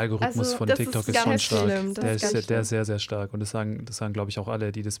 Der Algorithmus von TikTok ist schon stark. Der ist sehr, sehr stark. Und das sagen glaube ich, auch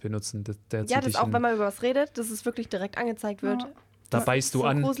alle, die das benutzen. Das auch, wenn man über was redet, dass es wirklich direkt angezeigt wird. Ja. Da beißt du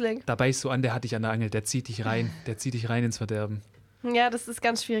an, gruselig. der hat dich an der Angel, der zieht dich rein ins Verderben. Ja, das ist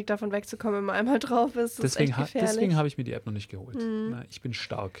ganz schwierig, davon wegzukommen, wenn man einmal drauf ist. Deswegen habe ich mir die App noch nicht geholt. Na, ich bin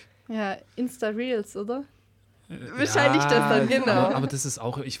stark. Ja, Insta-Reels, oder? Wahrscheinlich das dann, genau. Aber das ist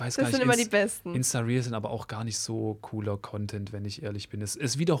auch, ich weiß gar nicht. Das sind immer die besten. Insta-Reels sind aber auch gar nicht so cooler Content, wenn ich ehrlich bin.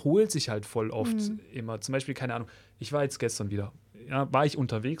 Es wiederholt sich halt voll oft immer. Zum Beispiel, keine Ahnung, ich war jetzt gestern wieder, war ich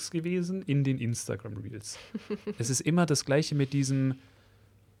unterwegs gewesen in den Instagram-Reels. Es ist immer das Gleiche mit diesem,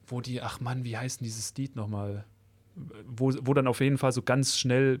 wie heißt denn dieses Lied nochmal? Wo dann auf jeden Fall so ganz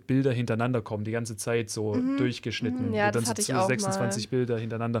schnell Bilder hintereinander kommen, die ganze Zeit so durchgeschnitten. Ja, dann das hatte so ich auch 26 Bilder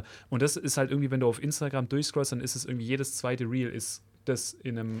hintereinander. Und das ist halt irgendwie, wenn du auf Instagram durchscrollst, dann ist es irgendwie jedes zweite Reel ist das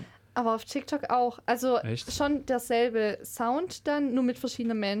in einem... Aber auf TikTok auch. Also Echt? Schon derselbe Sound dann, nur mit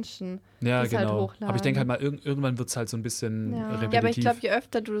verschiedenen Menschen. Ja, die halt genau. hochladen. Aber ich denke halt mal, irgendwann wird es halt so ein bisschen repetitiv. Ja, aber ich glaube, je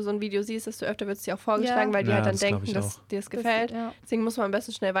öfter du so ein Video siehst, desto öfter wird es dir auch vorgeschlagen, weil die halt dann denken, dass dir es gefällt. Deswegen muss man am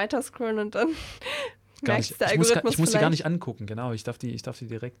besten schnell weiterscrollen und dann... Ich muss die gar nicht angucken, genau. Ich muss die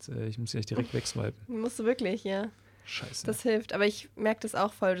direkt wegswipen. Musst du wirklich, ja. Scheiße. Das hilft. Aber ich merke das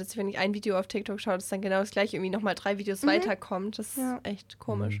auch voll, dass wenn ich ein Video auf TikTok schaue, dass dann genau das gleiche irgendwie nochmal 3 Videos weiterkommt. Das ist echt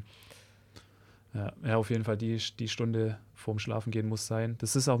komisch. Ja, auf jeden Fall die Stunde vorm Schlafengehen muss sein.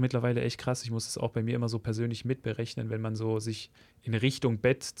 Das ist auch mittlerweile echt krass. Ich muss es auch bei mir immer so persönlich mitberechnen, wenn man so sich in Richtung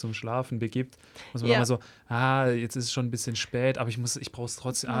Bett zum Schlafen begibt. Muss man immer so, jetzt ist es schon ein bisschen spät, aber ich brauche es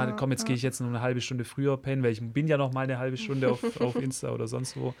trotzdem. Komm, jetzt gehe ich jetzt noch eine halbe Stunde früher pennen, weil ich bin ja noch mal eine halbe Stunde auf Insta oder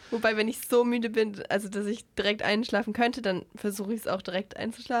sonst wo. Wobei, wenn ich so müde bin, also dass ich direkt einschlafen könnte, dann versuche ich es auch direkt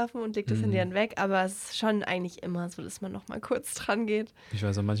einzuschlafen und lege das Handy dann weg. Aber es ist schon eigentlich immer so, dass man noch mal kurz dran geht. Ich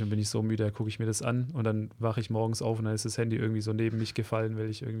weiß auch, manchmal bin ich so müde, da gucke ich mir das an und dann wache ich morgens auf und dann ist das Handy irgendwie so neben mich gefallen, weil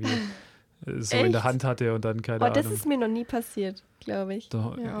ich irgendwie so in der Hand hatte und dann keine Ahnung. Das ist mir noch nie passiert, glaube ich.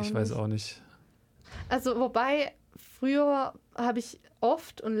 Doch, ich weiß auch nicht. Also wobei, früher habe ich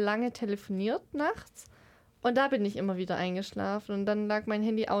oft und lange telefoniert nachts und da bin ich immer wieder eingeschlafen und dann lag mein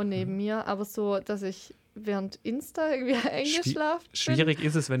Handy auch neben mir, aber so, dass ich während Insta irgendwie eingeschlafen bin. Schwierig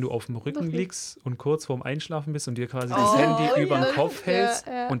ist es, wenn du auf dem Rücken liegst und kurz vorm Einschlafen bist und dir quasi das Handy über den Kopf hältst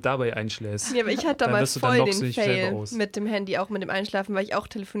und dabei einschläfst. Ja, aber ich hatte da mal voll den Fail mit dem Handy, auch mit dem Einschlafen, weil ich auch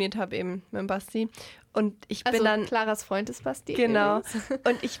telefoniert habe eben mit dem Basti. Und ich bin dann... Claras Freund ist Basti. Genau.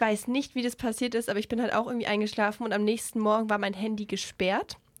 Und ich weiß nicht, wie das passiert ist, aber ich bin halt auch irgendwie eingeschlafen und am nächsten Morgen war mein Handy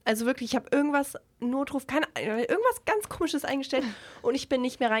gesperrt. Also wirklich, ich habe irgendwas, irgendwas ganz Komisches eingestellt und ich bin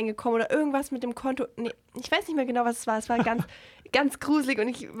nicht mehr reingekommen oder irgendwas mit dem Konto. Nee, ich weiß nicht mehr genau, was es war. Es war ganz, ganz gruselig und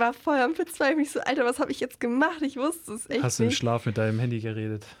ich war voll am Verzweifeln. Ich so, Alter, was habe ich jetzt gemacht? Ich wusste es echt nicht. Hast du im Schlaf mit deinem Handy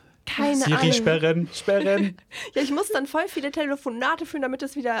geredet? Keine Ahnung. Siri, sperren. Ja, ich muss dann voll viele Telefonate führen, damit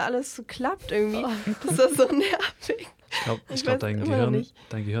das wieder alles so klappt irgendwie. Das ist so nervig. Ich glaube, dein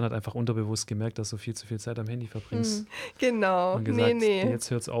Gehirn hat einfach unterbewusst gemerkt, dass du viel zu viel Zeit am Handy verbringst. Genau. Und gesagt, jetzt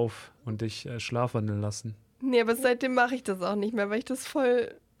hört's auf und dich schlafwandeln lassen. Nee, aber seitdem mache ich das auch nicht mehr, weil ich das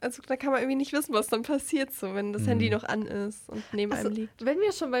voll... Also da kann man irgendwie nicht wissen, was dann passiert, so wenn das Handy noch an ist und neben einem liegt. Wenn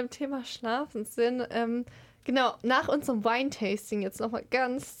wir schon beim Thema Schlafen sind, genau, nach unserem Wine-Tasting jetzt nochmal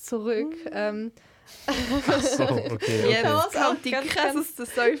ganz zurück. Ach so, okay. Ja, das kommt die krasseste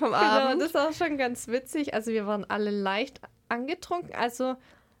Story vom Abend. Genau, das ist auch schon ganz witzig. Also wir waren alle leicht angetrunken. Also,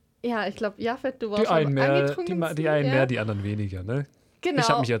 ja, ich glaube, Jafet, du warst schon angetrunken. Die einen mehr, die anderen weniger, ne? Genau. Ich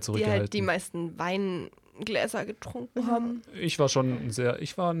habe mich ja zurückgehalten. Die halt die meisten Weingläser getrunken haben. Ich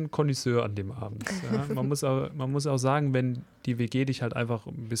war ein Connoisseur an dem Abend. Ja. Man muss auch sagen, wenn die WG dich halt einfach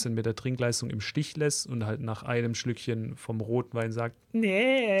ein bisschen mit der Trinkleistung im Stich lässt und halt nach einem Schlückchen vom Rotwein sagt,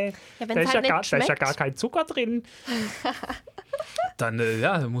 nee, da ist ja gar kein Zucker drin. Dann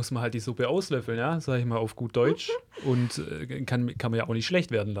muss man halt die Suppe auslöffeln, ja, sag ich mal auf gut Deutsch. Und kann man ja auch nicht schlecht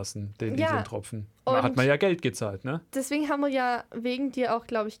werden lassen, den Tropfen. Da hat man ja Geld gezahlt, ne? Deswegen haben wir ja wegen dir auch,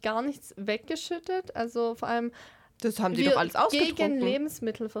 glaube ich, gar nichts weggeschüttet. Also vor allem das haben die doch alles ausgetrunken. Gegen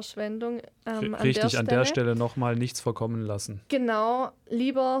Lebensmittelverschwendung Richtig, an der Stelle nochmal nichts verkommen lassen. Genau,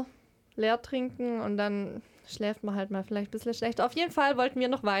 lieber leer trinken und dann schläft man halt mal vielleicht ein bisschen schlechter. Auf jeden Fall wollten wir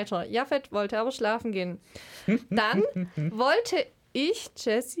noch weiter. Jafet wollte aber schlafen gehen. Dann wollte ich,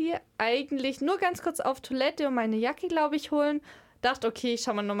 Jessie, eigentlich nur ganz kurz auf Toilette und meine Jacke, glaube ich, holen. Dachte, okay, ich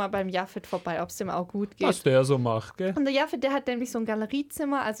schau mal nochmal beim Jafet vorbei, ob es dem auch gut geht. Was der so macht, gell? Und der Jafet, der hat nämlich so ein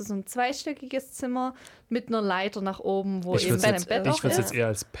Galeriezimmer, also so ein zweistöckiges Zimmer mit einer Leiter nach oben, wo eben sein Bett auch ist. Ich würde es jetzt eher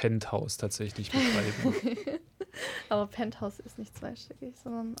als Penthouse tatsächlich betreiben. Aber Penthouse ist nicht zweistöckig,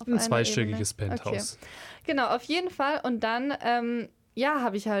 sondern auf ein einer zweistöckiges Ebene. Penthouse. Okay. Genau, auf jeden Fall. Und dann,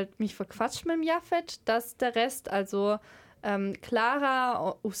 habe ich halt mich verquatscht mit dem Jafet, dass der Rest, also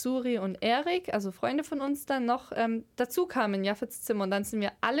Clara, Usuri und Erik, also Freunde von uns, dann noch dazu kamen in Jafets Zimmer. Und dann sind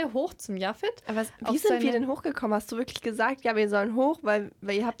wir alle hoch zum Jafet. Aber wie sind wir denn hochgekommen? Hast du wirklich gesagt, ja, wir sollen hoch, weil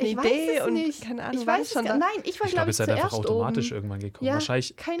ihr habt eine Idee und nicht. Keine Ahnung, ich weiß schon da? Nein, ich war, glaube ich, zuerst einfach automatisch oben. Irgendwann gekommen. Ja,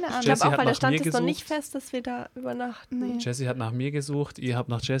 wahrscheinlich. Keine Ahnung. Ich glaube auch, weil da stand es noch nicht fest, dass wir da übernachten. Nee. Jessie hat nach mir gesucht, ihr habt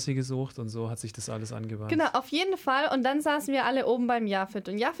nach Jessie gesucht und so hat sich das alles angebahnt. Genau, auf jeden Fall. Und dann saßen wir alle oben beim Jafet.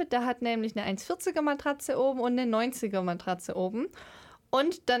 Und Jafet, der hat nämlich eine 1,40er Matratze oben und eine 90er Matratze oben.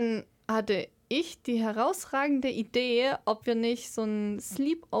 Und dann hatte ich die herausragende Idee, ob wir nicht so ein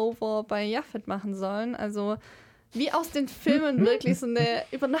Sleepover bei Jafet machen sollen. Also wie aus den Filmen wirklich so eine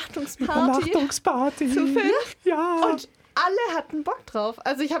Übernachtungsparty. Zu 5. Ja. Und alle hatten Bock drauf.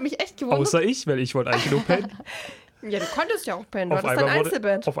 Also ich habe mich echt gewundert. Außer ich, weil ich wollte eigentlich nur pennen. Ja, du konntest ja auch pennen. Du hattest ein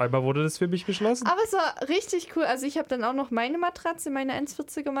Einzelbett. Auf einmal wurde das für mich beschlossen. Aber es war richtig cool. Also ich habe dann auch noch meine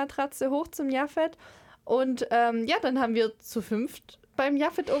 1,40er Matratze hoch zum Jafet. Und dann haben wir zu 5 beim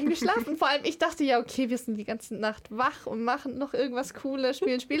Jafet oben geschlafen. Vor allem, ich dachte ja, okay, wir sind die ganze Nacht wach und machen noch irgendwas Cooles,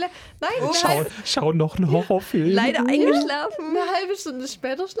 spielen Spiele. Nein, schau noch einen Horrorfilm. Leider eingeschlafen. Eine halbe Stunde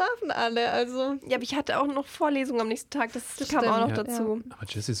später schlafen alle. Also. Ja, aber ich hatte auch noch Vorlesungen am nächsten Tag. Das kam auch noch dazu. Aber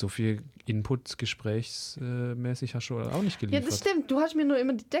Jessie, so viel Input gesprächsmäßig hast du auch nicht geliefert. Ja, das stimmt. Du hast mir nur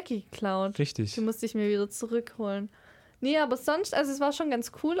immer die Decke geklaut. Richtig. Die musste ich mir wieder zurückholen. Nee, aber sonst, also es war schon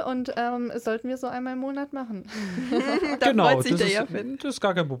ganz cool und sollten wir so einmal im Monat machen. Genau, das ist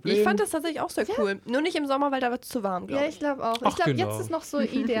gar kein Problem. Ich fand das tatsächlich auch sehr cool. Nur nicht im Sommer, weil da wird es zu warm, glaube ich. Ja, ich glaube auch. Ich glaube, jetzt ist noch so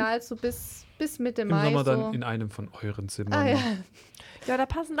ideal, so bis Mitte Mai. Im Sommer so. dann in einem von euren Zimmern. Ah, ja. Ja, da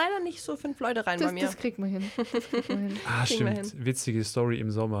passen leider nicht so 5 Leute rein bei mir. Das kriegen wir hin. Stimmt. Witzige Story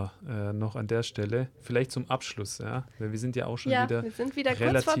im Sommer noch an der Stelle. Vielleicht zum Abschluss, ja. Weil wir sind ja auch schon wieder, wir sind wieder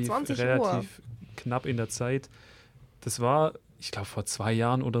kurz vor 20 Uhr. Relativ knapp in der Zeit. Das war, ich glaube, vor 2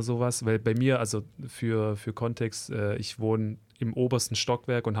 Jahren oder sowas, weil bei mir, also für Kontext, ich wohne im obersten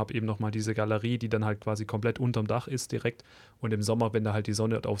Stockwerk und habe eben nochmal diese Galerie, die dann halt quasi komplett unterm Dach ist direkt. Und im Sommer, wenn da halt die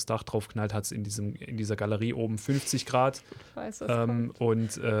Sonne aufs Dach drauf knallt, hat es in dieser Galerie oben 50 Grad. Ich weiß, was kommt.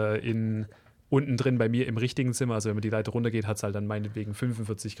 Und unten drin bei mir im richtigen Zimmer, also wenn man die Leiter runtergeht, hat es halt dann meinetwegen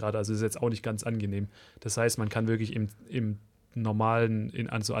 45 Grad. Also ist jetzt auch nicht ganz angenehm. Das heißt, man kann wirklich im normalen,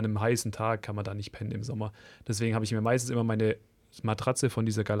 an so einem heißen Tag kann man da nicht pennen im Sommer. Deswegen habe ich mir meistens immer meine Matratze von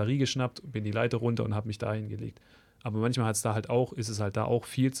dieser Galerie geschnappt, bin die Leiter runter und habe mich da hingelegt. Aber manchmal ist es halt da auch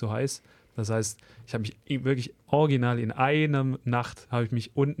viel zu heiß. Das heißt, ich habe mich wirklich original in einer Nacht habe ich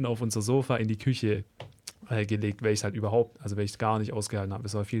mich unten auf unser Sofa in die Küche gelegt, weil ich es gar nicht ausgehalten habe.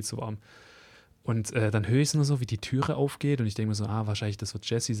 Es war viel zu warm. Und dann höre ich es nur so, wie die Türe aufgeht und ich denke mir so, wahrscheinlich, das wird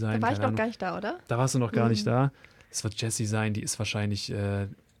Jessie sein. Da war ich noch gar nicht da, oder? Da warst du noch gar nicht da. Es wird Jessie sein, die ist wahrscheinlich,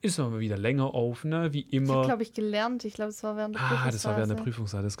 ist mal wieder länger auf, ne, wie immer. Ich habe, glaube ich, gelernt. Ich glaube, es war während der Prüfungsphase. Das war während der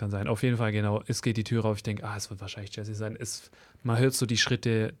Prüfungsphase, das kann sein. Auf jeden Fall, genau, es geht die Tür auf, ich denke, es wird wahrscheinlich Jessie sein. Man hört so die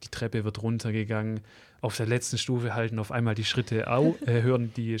Schritte, die Treppe wird runtergegangen. Auf der letzten Stufe halten auf einmal die Schritte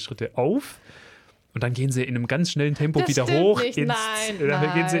hören die Schritte auf. Und dann gehen sie in einem ganz schnellen Tempo wieder hoch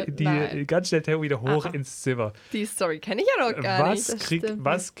ganz schnell Tempo wieder hoch ins Zimmer. Die Story kenne ich ja noch gar nicht.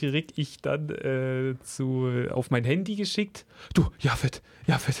 Was krieg ich dann auf mein Handy geschickt? Du, Jafet,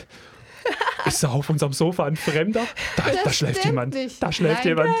 ist da auf unserem Sofa ein Fremder? Da schläft jemand. Da schläft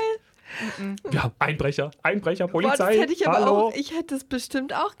jemand. Wir haben Einbrecher, Polizei. Boah, das hätte ich aber auch, ich hätte es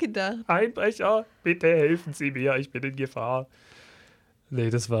bestimmt auch gedacht. Einbrecher, bitte helfen Sie mir, ich bin in Gefahr. Nee,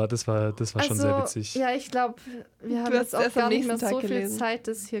 das war schon sehr witzig. Ja, ich glaube, wir haben jetzt auch gar nicht mehr so viel Zeit,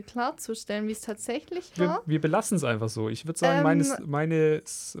 das hier klarzustellen, wie es tatsächlich war. Wir belassen es einfach so. Ich würde sagen, meine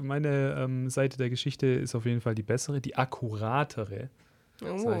Seite der Geschichte ist auf jeden Fall die bessere, die akkuratere,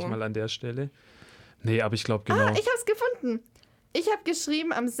 sage ich mal an der Stelle. Nee, aber ich glaube genau. Ich habe es gefunden. Ich habe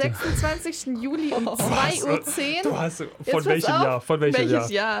geschrieben am 26. Juli um 2:10 Uhr. Du hast von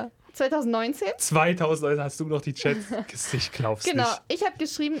welchem Jahr? 2019? 2019 hast du noch die Chats. Ich glaub's nicht. Genau, ich habe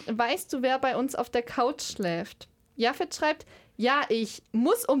geschrieben, weißt du, wer bei uns auf der Couch schläft? Jafet schreibt, ja, ich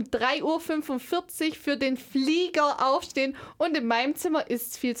muss um 3:45 Uhr für den Flieger aufstehen und in meinem Zimmer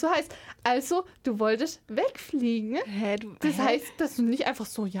ist es viel zu heiß. Also, du wolltest wegfliegen. Das heißt, dass du nicht einfach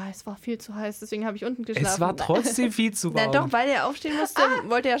so, es war viel zu heiß, deswegen habe ich unten geschlafen. Es war trotzdem viel zu warm. Na doch, weil er aufstehen musste,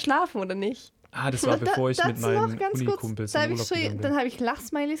 wollte er schlafen, oder nicht? Das war bevor ich mit meinen Unikumpels in Urlaub gegangen bin. Dann habe ich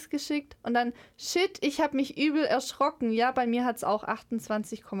Lachsmileys geschickt und dann, ich habe mich übel erschrocken. Ja, bei mir hat es auch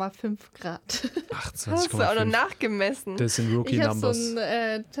 28,5 Grad. 28,5. Hast du auch noch nachgemessen? Das sind Rookie-Numbers. Ich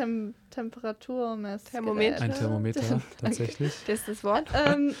habe so ein Temperaturmesser. Ein Thermometer, tatsächlich. Das ist das Wort.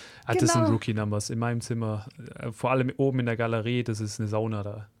 Das sind Rookie-Numbers. In meinem Zimmer, vor allem oben in der Galerie, das ist eine Sauna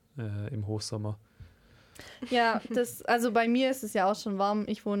da im Hochsommer. Ja, also bei mir ist es ja auch schon warm.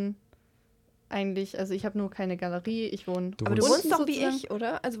 Ich wohne eigentlich, also ich habe nur keine Galerie, ich wohne. Aber du wohnst doch wie ich,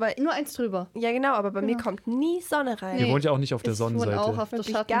 oder? Also nur eins drüber. Ja, genau, aber bei mir kommt nie Sonne rein. Ihr wohnt ja auch nicht auf der Sonnenseite. Ich wohne auch auf der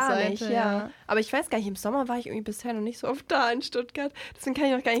Schattenseite. Gar nicht, ja. Aber ich weiß gar nicht, im Sommer war ich irgendwie bisher noch nicht so oft da in Stuttgart. Deswegen kann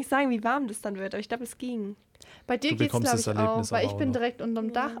ich noch gar nicht sagen, wie warm das dann wird. Aber ich glaube, es ging. Bei dir geht es, glaube ich, auch, weil ich bin direkt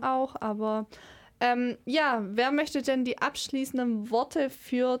unterm Dach auch, aber wer möchte denn die abschließenden Worte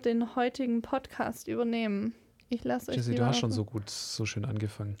für den heutigen Podcast übernehmen? Ich lasse euch Jessie, du hast schon so schön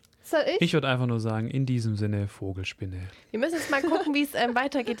angefangen. Soll ich? Ich würde einfach nur sagen, in diesem Sinne, Vogelspinne. Wir müssen jetzt mal gucken, wie es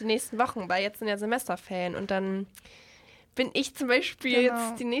weitergeht die nächsten Wochen, weil jetzt sind ja Semesterferien und dann bin ich zum Beispiel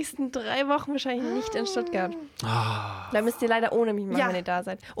jetzt die nächsten 3 Wochen wahrscheinlich nicht in Stuttgart. Da müsst ihr leider ohne mich machen, wenn ihr da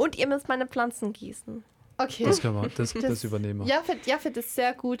seid. Und ihr müsst meine Pflanzen gießen. Okay. Das können wir, das übernehmen wir. Jafet ist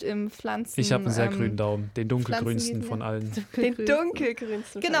sehr gut im Pflanzen. Ich habe einen sehr grünen Daumen, den dunkelgrünsten von allen. Den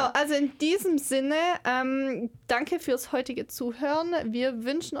dunkelgrünsten. Genau, also in diesem Sinne, danke fürs heutige Zuhören. Wir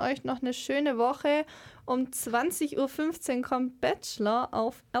wünschen euch noch eine schöne Woche. Um 20:15 Uhr kommt Bachelor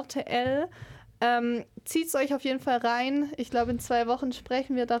auf RTL. Zieht es euch auf jeden Fall rein. Ich glaube, in 2 Wochen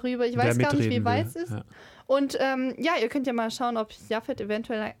sprechen wir darüber. Ich weiß gar nicht, wie weit es ist. Ja. Und ihr könnt ja mal schauen, ob Jafet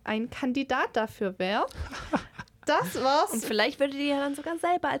eventuell ein Kandidat dafür wäre. Das war's. Und vielleicht würdet ihr ja dann sogar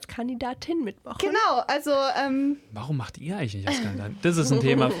selber als Kandidatin mitmachen. Genau, also warum macht ihr eigentlich nicht als Kandidatin? Das ist ein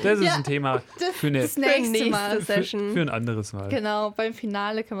Thema, für das nächste Mal. Für ein anderes Mal. Genau, beim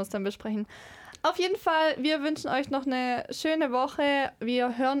Finale können wir es dann besprechen. Auf jeden Fall, wir wünschen euch noch eine schöne Woche.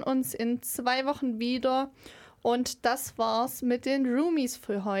 Wir hören uns in 2 Wochen wieder. Und das war's mit den Roomies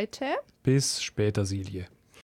für heute. Bis später, Silje.